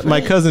paid for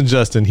it. cousin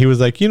Justin, he was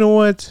like, you know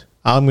what?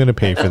 I'm going to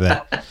pay for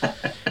that.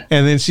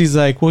 And then she's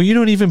like, well, you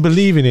don't even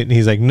believe in it. And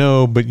he's like,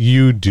 no, but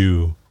you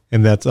do.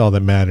 And that's all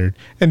that mattered.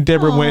 And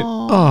Deborah went,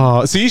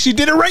 oh, see, she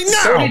did it right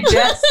So now. did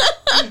Jess.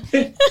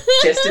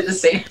 Jess did the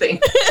same thing.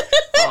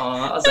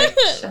 Aw, I was like,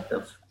 shut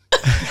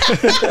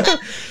the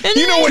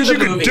You know what To the you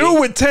can movie. do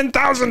with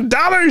 $10,000? And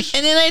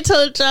then I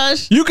told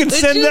Josh, You can "Would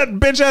send you-" that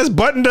bitch ass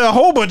button to a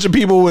whole bunch of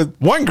people with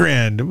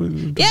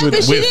 $1,000. Yeah, with,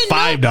 but she with didn't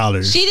 $5.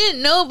 know. She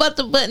didn't know about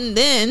the button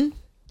then.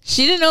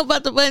 She didn't know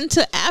about the button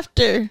till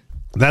after.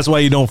 That's why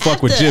you don't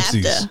fuck with After-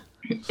 gypsies.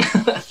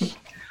 after.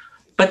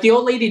 But the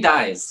old lady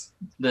dies.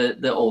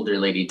 The older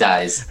lady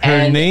dies. Her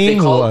And name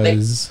they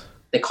was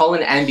they call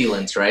an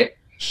ambulance, right?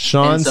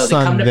 Sean And so they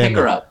come to pick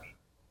her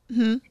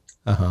Sandeno. up.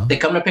 Uh-huh. They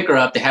come to pick her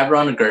up. They have her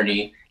on a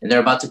gurney, and they're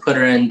about to put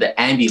her in the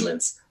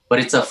ambulance. But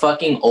it's a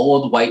fucking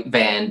old white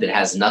van that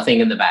has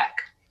nothing in the back.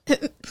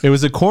 It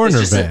was a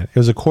coroner It's just van. It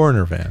was a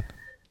coroner van.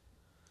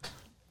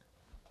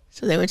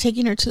 So they were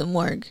taking her to the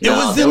morgue.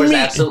 No, there was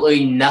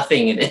absolutely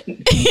nothing in it.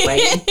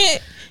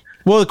 Like,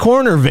 Well, the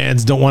coroner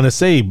vans don't want to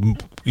say,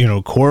 you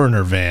know,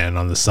 coroner van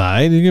on the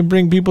side. You can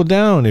bring people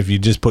down if you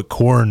just put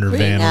coroner Bring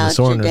van on the out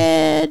your coroner.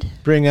 dead.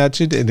 Bring out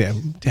your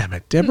dead. Damn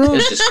it, Deborah.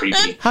 it's just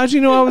creepy. How'd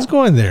you know I was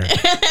going there?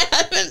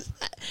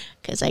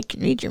 Because I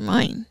can read your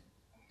mind.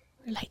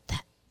 We're like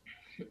that.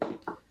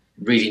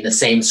 Reading the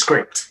same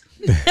script.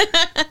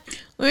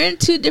 We're in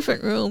two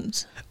different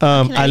rooms.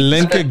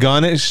 Alenka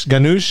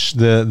Ganush,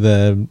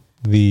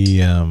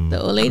 the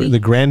old lady? the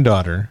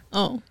granddaughter.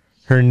 Oh.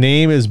 Her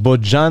name is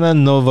Bojana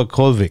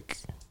Novakovic.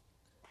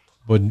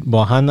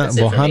 Bohana That's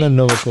it for me.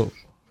 Novakovic.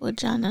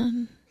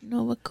 Bojana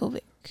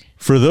Novakovic.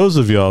 For those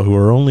of y'all who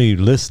are only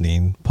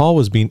listening, Paul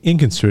was being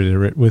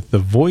inconsiderate with the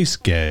voice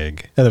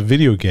gag, a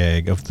video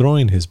gag of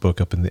throwing his book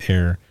up in the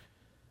air.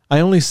 I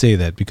only say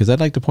that because I'd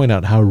like to point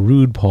out how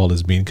rude Paul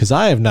is being, because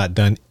I have not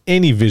done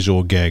any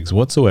visual gags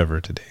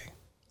whatsoever today.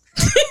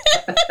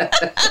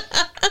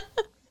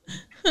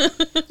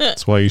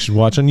 That's why you should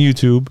watch on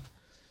YouTube.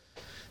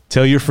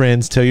 Tell your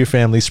friends, tell your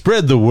family,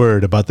 spread the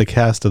word about the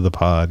cast of the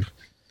pod.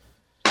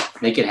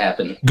 Make it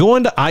happen. Go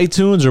into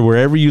iTunes or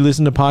wherever you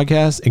listen to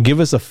podcasts and give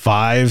us a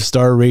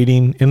 5-star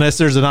rating. Unless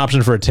there's an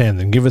option for a 10,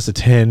 then give us a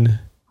 10.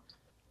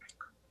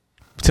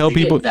 Tell If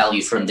you people get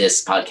value from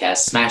this podcast,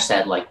 smash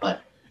that like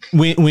button.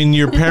 when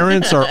your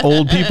parents or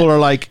old people are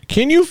like,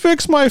 "Can you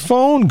fix my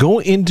phone?" Go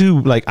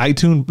into like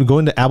iTunes, go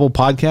into Apple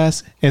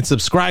Podcasts and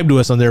subscribe to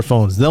us on their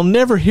phones. They'll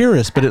never hear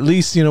us, but at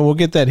least, you know, we'll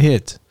get that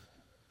hit.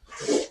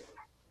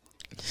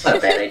 It's not a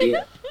bad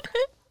idea.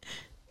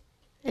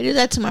 I do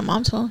that to my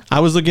mom's phone. I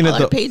was looking All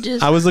at our the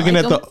pages, I was looking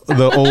like at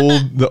the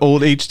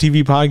old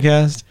HTV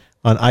podcast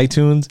on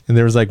iTunes, and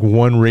there was like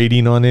one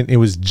rating on it. It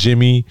was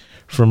Jimmy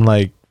from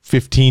like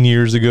 15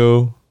 years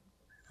ago.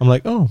 I'm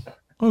like, oh,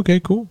 okay,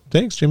 cool.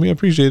 Thanks, Jimmy. I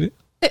appreciate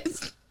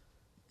it.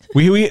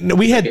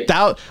 We had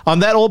on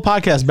that old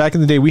podcast back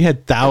in the day. We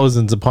had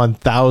thousands upon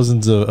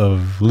thousands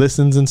of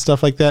listens and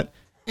stuff like that.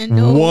 And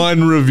no-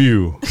 One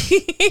review,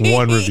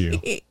 one review.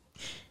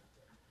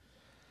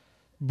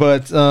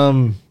 But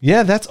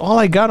yeah, that's all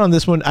I got on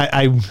this one.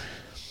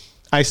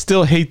 I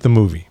still hate the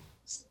movie.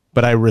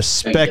 but I No, you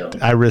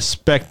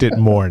respect don't. it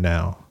more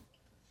now.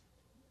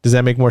 Does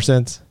that make more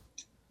sense?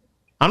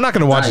 I'm not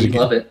going to watch it you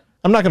again. love it.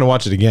 I'm not going to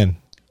watch it again.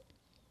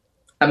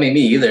 I mean,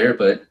 me either,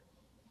 but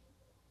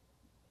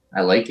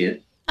I like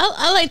it.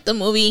 I like the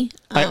movie.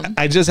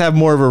 I just have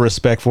more of a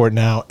respect for it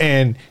now.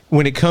 And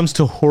when it comes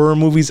to horror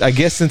movies, I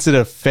guess since it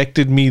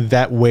affected me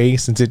that way,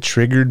 since it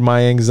triggered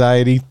my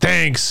anxiety,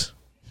 thanks.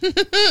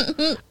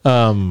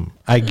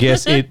 I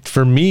guess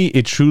for me,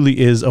 it truly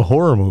is a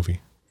horror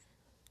movie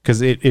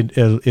because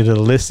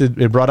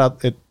it brought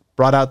out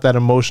that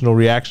emotional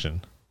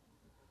reaction,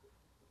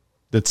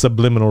 that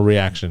subliminal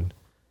reaction.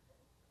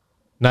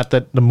 Not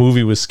that the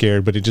movie was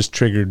scared, but it just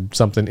triggered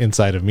something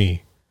inside of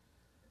me.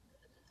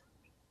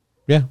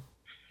 Yeah.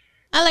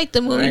 I like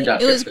the movie. Alright,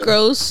 Dr. It was Phil.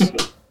 gross.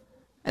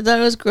 I thought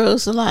it was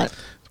gross a lot.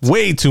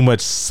 Way too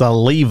much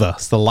saliva.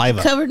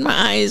 Covered my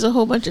eyes a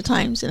whole bunch of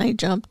times and I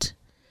jumped.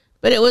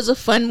 But it was a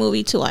fun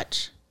movie to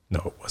watch.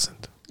 No, it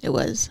wasn't. It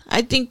was.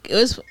 I think it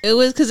was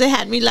because it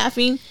had me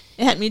laughing.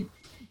 It had me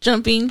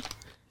jumping.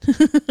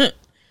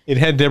 It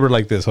had Deborah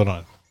like this. Hold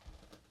on.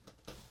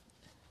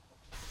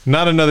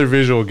 Not another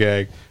visual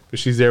gag, but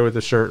she's there with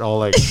the shirt all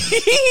like.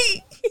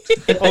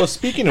 Oh,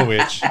 speaking of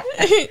which,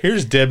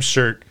 here's Deb's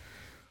shirt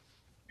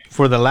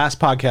for the last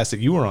podcast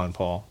that you were on,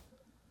 Paul.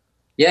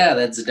 Yeah,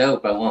 that's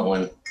dope. I want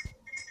one.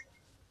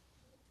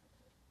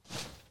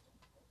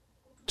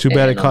 Too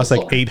bad it And costs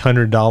like on the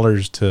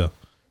 $800 to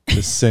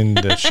send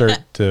the shirt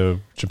to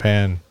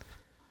Japan.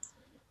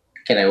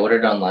 Can I order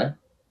it online?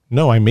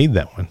 No, I made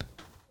that one.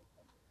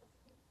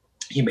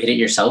 You made it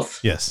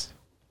yourself? Yes.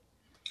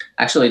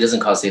 Actually, it doesn't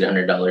cost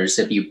 $800.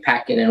 If you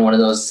pack it in one of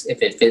those,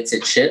 if it fits,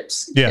 it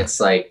ships. Yeah. It's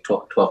like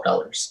 $12.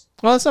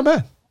 Well, that's not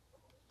bad.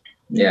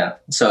 Yeah.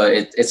 So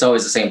it's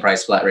always the same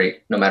price, flat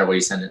rate, no matter where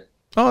you send it.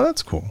 Oh,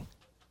 that's cool.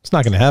 It's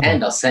not going to happen.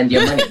 And I'll send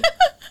you money.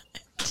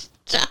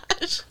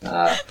 Josh.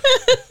 Well,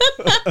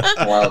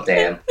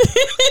 damn.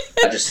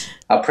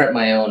 I'll print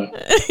my own.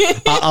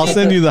 I'll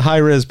send you the high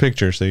res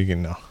picture so you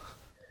can know.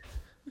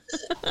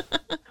 I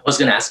was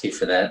gonna ask you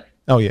for that.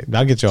 Oh yeah,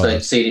 I'll get you all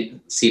that. So you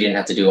didn't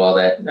have to do all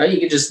that. No, you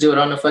could just do it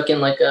on a fucking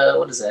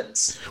what is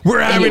that?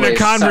 We're having a Anyways,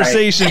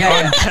 conversation sorry.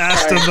 Yeah, on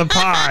Cast sorry. of the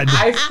Pod.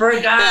 I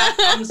forgot.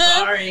 I'm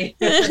sorry.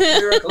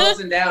 We were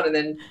closing down and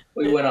then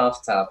we went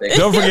off topic.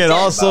 Don't forget,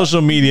 all About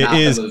social media not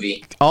the is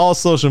movie.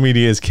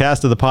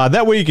 Cast of the Pod.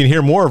 That way you can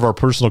hear more of our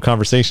personal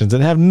conversations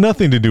that have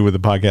nothing to do with the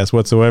podcast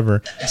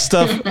whatsoever.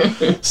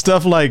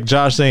 Stuff like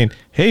Josh saying,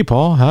 "Hey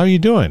Paul, how are you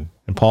doing?"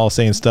 And Paul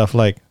saying stuff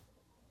like,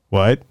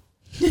 "What?"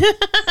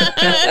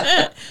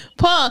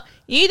 Paul,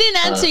 you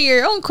didn't answer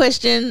your own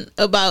question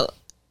about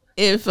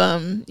if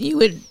you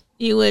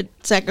would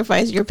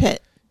sacrifice your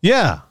pet.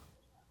 Yeah.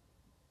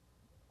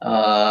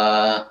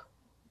 Well,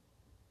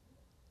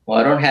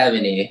 I don't have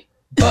any,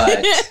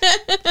 but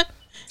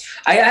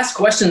I ask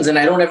questions and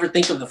I don't ever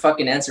think of the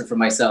fucking answer for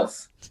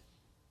myself.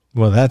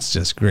 Well, that's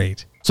just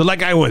great. So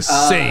like I was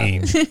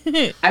saying,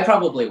 I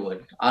probably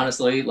would,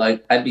 honestly.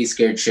 Like, I'd be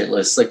scared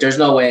shitless. Like, there's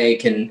no way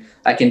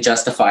I can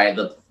justify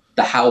the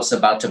house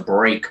about to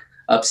break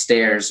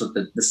upstairs with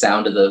the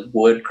sound of the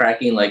wood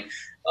cracking. Like,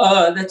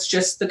 that's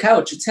just the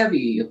couch. It's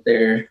heavy up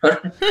there.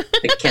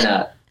 I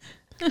cannot.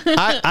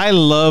 I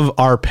love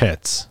our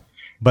pets,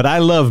 but I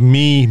love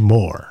me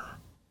more.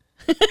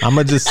 I'm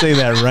gonna just say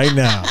that right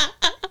now.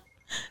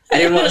 I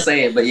didn't want to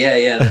say it, but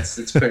yeah,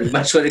 that's pretty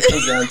much what it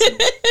comes down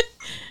to.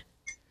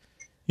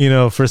 You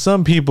know, for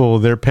some people,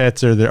 their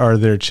pets are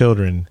their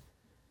children.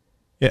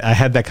 Yeah, I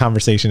had that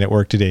conversation at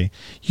work today.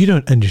 You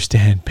don't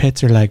understand.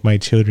 Pets are like my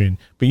children.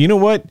 But you know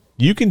what?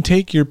 You can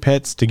take your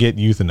pets to get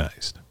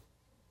euthanized.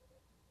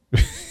 you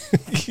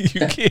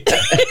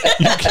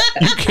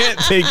can't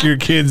take your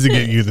kids to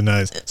get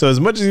euthanized. So as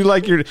much as you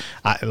like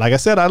like I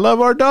said, I love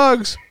our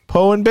dogs,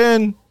 Poe and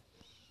Ben.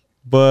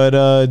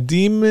 But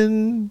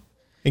Demon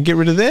and get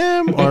rid of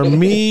them or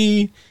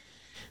me,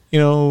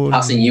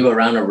 Tossing you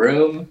around a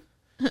room.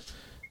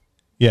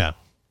 Yeah.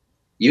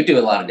 You do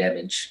a lot of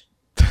damage.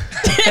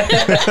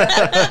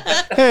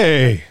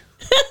 Hey.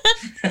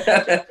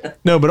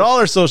 No, but all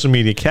our social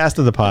media, Cast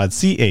of the Pod,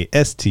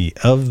 CAST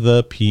of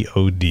the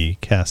POD,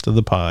 Cast of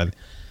the Pod.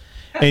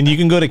 And you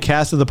can go to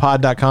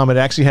castofthepod.com. It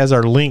actually has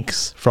our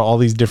links for all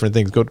these different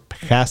things. Go to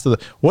Cast of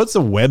the. What's a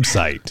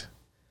website?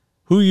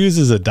 Who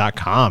uses a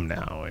 .com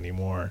now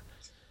anymore?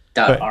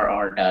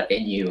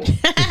 .rr.nu.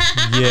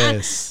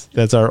 Yes,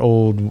 that's our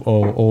old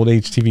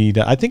HTV.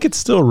 I think it's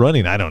still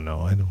running. I don't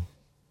know.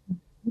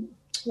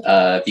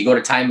 If you go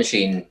to Time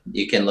Machine,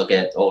 you can look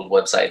at old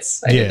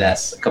websites. I did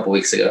that a couple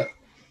weeks ago.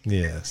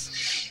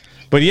 Yes.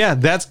 But yeah,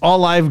 that's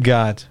all I've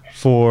got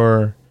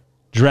for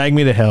Drag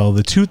Me to Hell,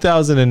 the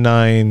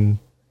 2009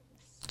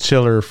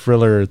 chiller,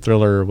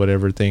 thriller,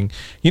 whatever thing.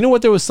 You know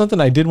what? There was something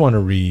I did want to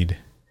read.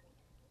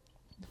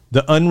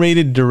 The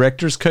unrated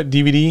director's cut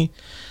DVD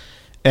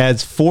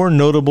adds 4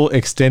 notable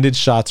extended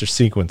shots or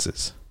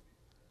sequences.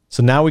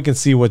 So now we can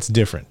see what's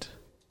different.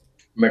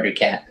 Murder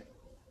Cat.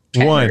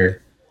 One,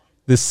 Murder.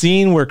 the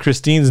scene where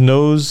Christine's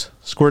nose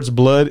Squirt's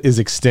blood is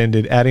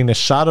extended, adding a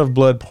shot of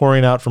blood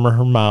pouring out from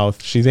her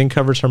mouth. She then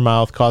covers her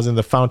mouth, causing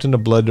the fountain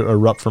of blood to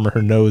erupt from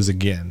her nose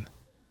again.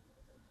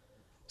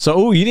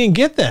 So, you didn't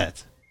get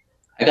that.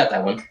 I got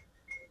that one.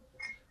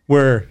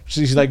 Where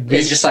she's like...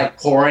 It's just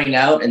like pouring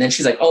out, and then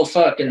she's like, oh,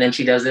 fuck. And then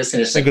she does this,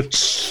 and it's like...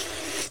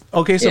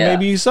 Okay, so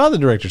maybe you saw the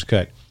director's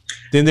cut.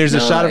 Then there's a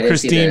shot of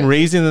Christine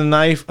raising the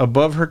knife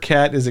above her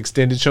cat is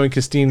extended, showing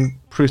Christine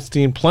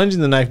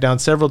plunging the knife down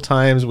several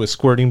times with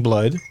squirting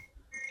blood.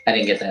 I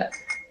didn't get that.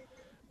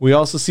 We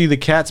also see the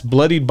cat's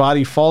bloodied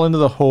body fall into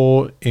the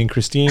hole in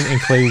Christine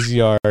and Clay's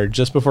yard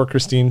just before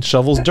Christine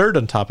shovels dirt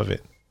on top of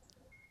it.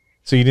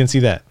 So you didn't see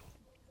that?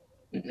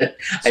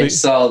 I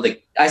saw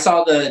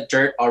the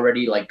dirt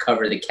already like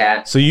cover the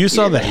cat. So you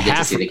saw the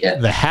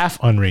half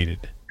unrated.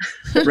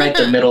 Right,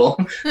 the middle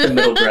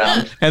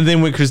ground. And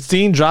then when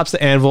Christine drops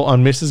the anvil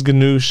on Mrs.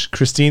 Ganoush,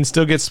 Christine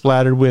still gets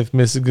splattered with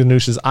Mrs.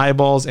 Ganoush's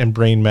eyeballs and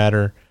brain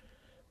matter,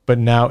 but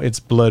now it's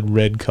blood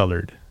red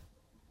colored.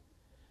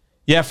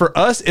 Yeah, for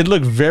us, it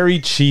looked very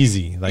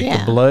cheesy, like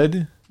the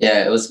blood.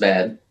 Yeah, it was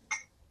bad.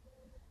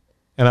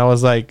 And I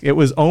was like, it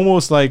was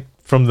almost like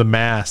from The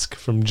Mask,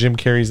 from Jim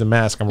Carrey's The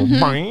Mask. I'm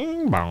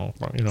bang, bang,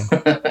 you know.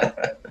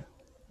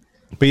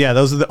 But yeah,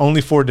 those are the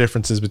only 4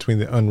 differences between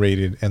the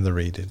unrated and the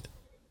rated.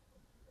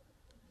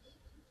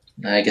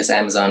 I guess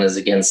Amazon is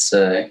against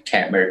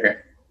cat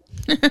murder.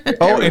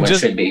 And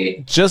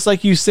just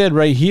like you said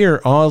right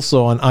here,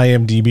 also on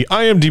IMDb.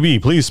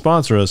 IMDb, please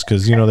sponsor us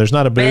because there's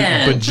not a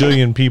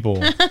bajillion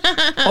people.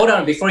 Hold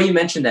on, before you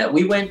mention that,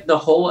 we went the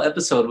whole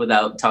episode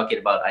without talking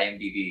about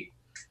IMDb,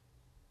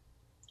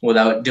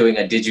 without doing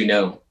a did you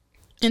know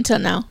until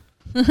now.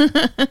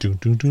 But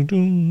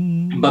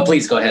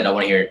please go ahead. I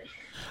want to hear it.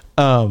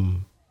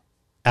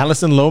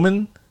 Alison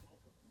Lohman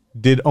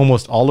did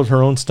almost all of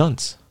her own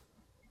stunts.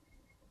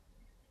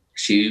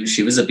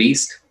 She was a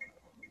beast.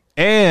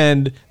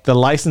 And the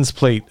license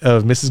plate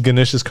of Mrs.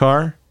 Ganoush's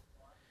car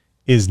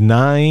is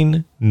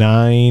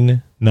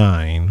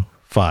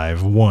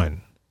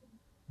 99951.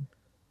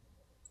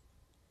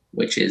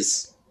 Which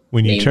is...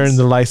 When you turn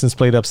the license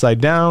plate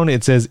upside down,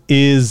 it says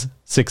is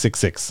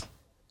 666.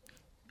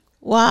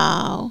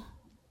 Wow.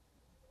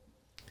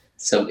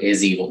 So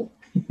is evil.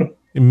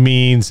 It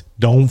means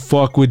don't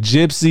fuck with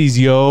gypsies,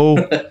 yo.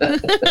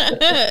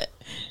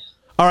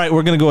 All right,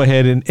 we're going to go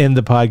ahead and end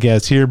the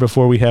podcast here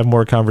before we have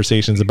more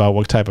conversations about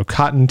what type of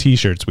cotton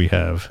t-shirts we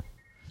have.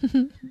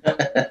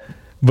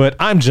 But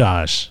I'm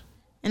Josh.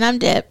 And I'm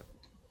Deb.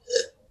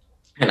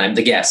 And I'm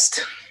the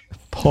guest.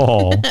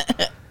 Paul.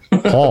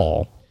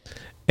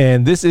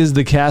 And this is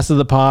the cast of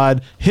the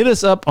pod. Hit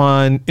us up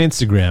on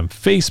Instagram,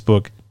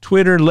 Facebook,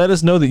 Twitter. Let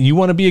us know that you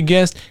want to be a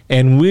guest,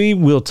 and we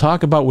will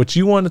talk about what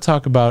you want to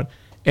talk about.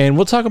 And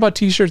we'll talk about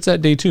t-shirts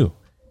that day too.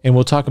 And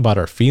we'll talk about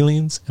our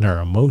feelings and our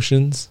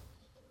emotions.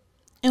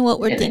 And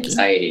what we're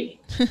thinking.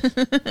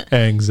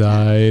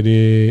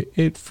 Anxiety.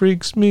 It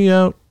freaks me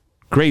out.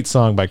 Great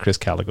song by Chris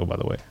Calico, by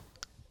the way.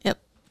 Yep.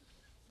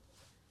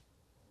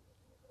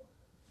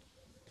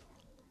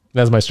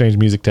 That's my strange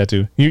music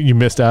tattoo. You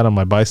missed out on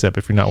my bicep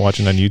if you're not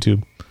watching on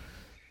YouTube.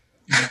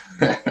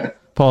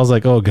 Paul's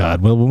like, oh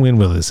God, when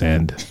will this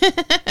end? All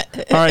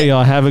right,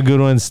 y'all. Have a good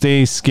one.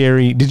 Stay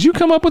scary. Did you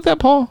come up with that,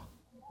 Paul?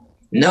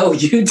 No,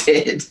 you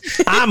did.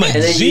 I'm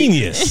a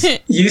genius.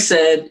 You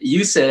said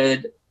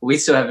we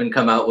still haven't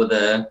come out with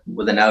an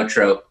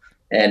outro,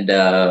 and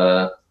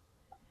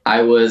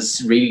I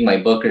was reading my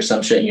book or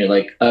some shit, and you're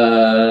like,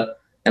 and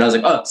I was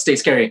like, oh, stay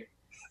scary.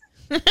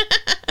 Because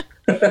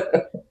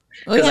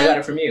I got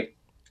it from you.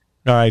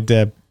 All right,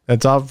 Deb.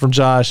 That's all from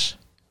Josh.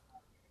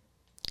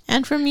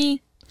 And from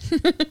me.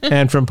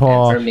 And from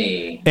Paul. And from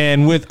me.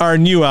 And with our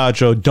new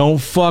outro, don't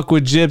fuck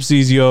with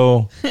gypsies,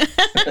 yo.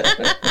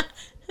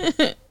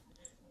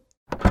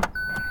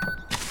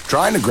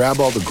 Trying to grab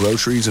all the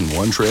groceries in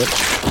one trip?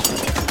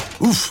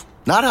 Oof,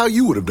 not how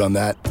you would have done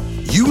that.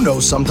 You know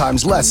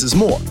sometimes less is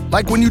more.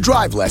 Like when you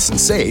drive less and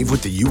save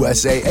with the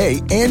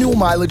USAA annual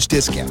mileage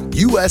discount.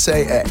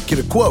 USAA. Get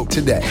a quote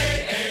today.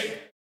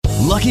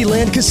 Lucky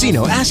Land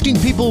Casino asking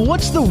people,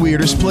 what's the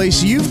weirdest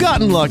place you've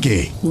gotten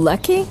lucky?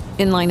 Lucky?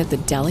 In line at the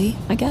deli,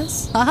 I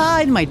guess?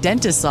 Aha, in my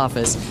dentist's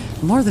office.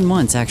 More than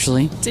once,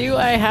 actually. Do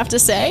I have to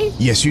say?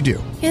 Yes, you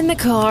do. In the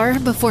car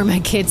before my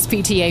kids'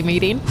 PTA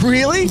meeting.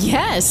 Really?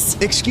 Yes.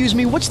 Excuse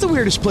me, what's the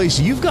weirdest place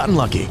you've gotten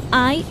lucky?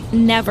 I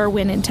never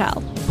win and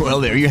tell.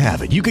 Well, there you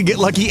have it. You can get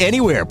lucky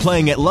anywhere,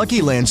 playing at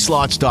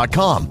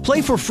LuckyLandSlots.com.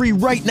 Play for free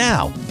right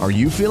now. Are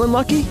you feeling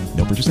lucky?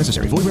 No purchase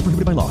necessary. Void where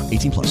prohibited by law.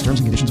 18+. Terms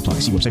and conditions apply.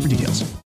 See website for details.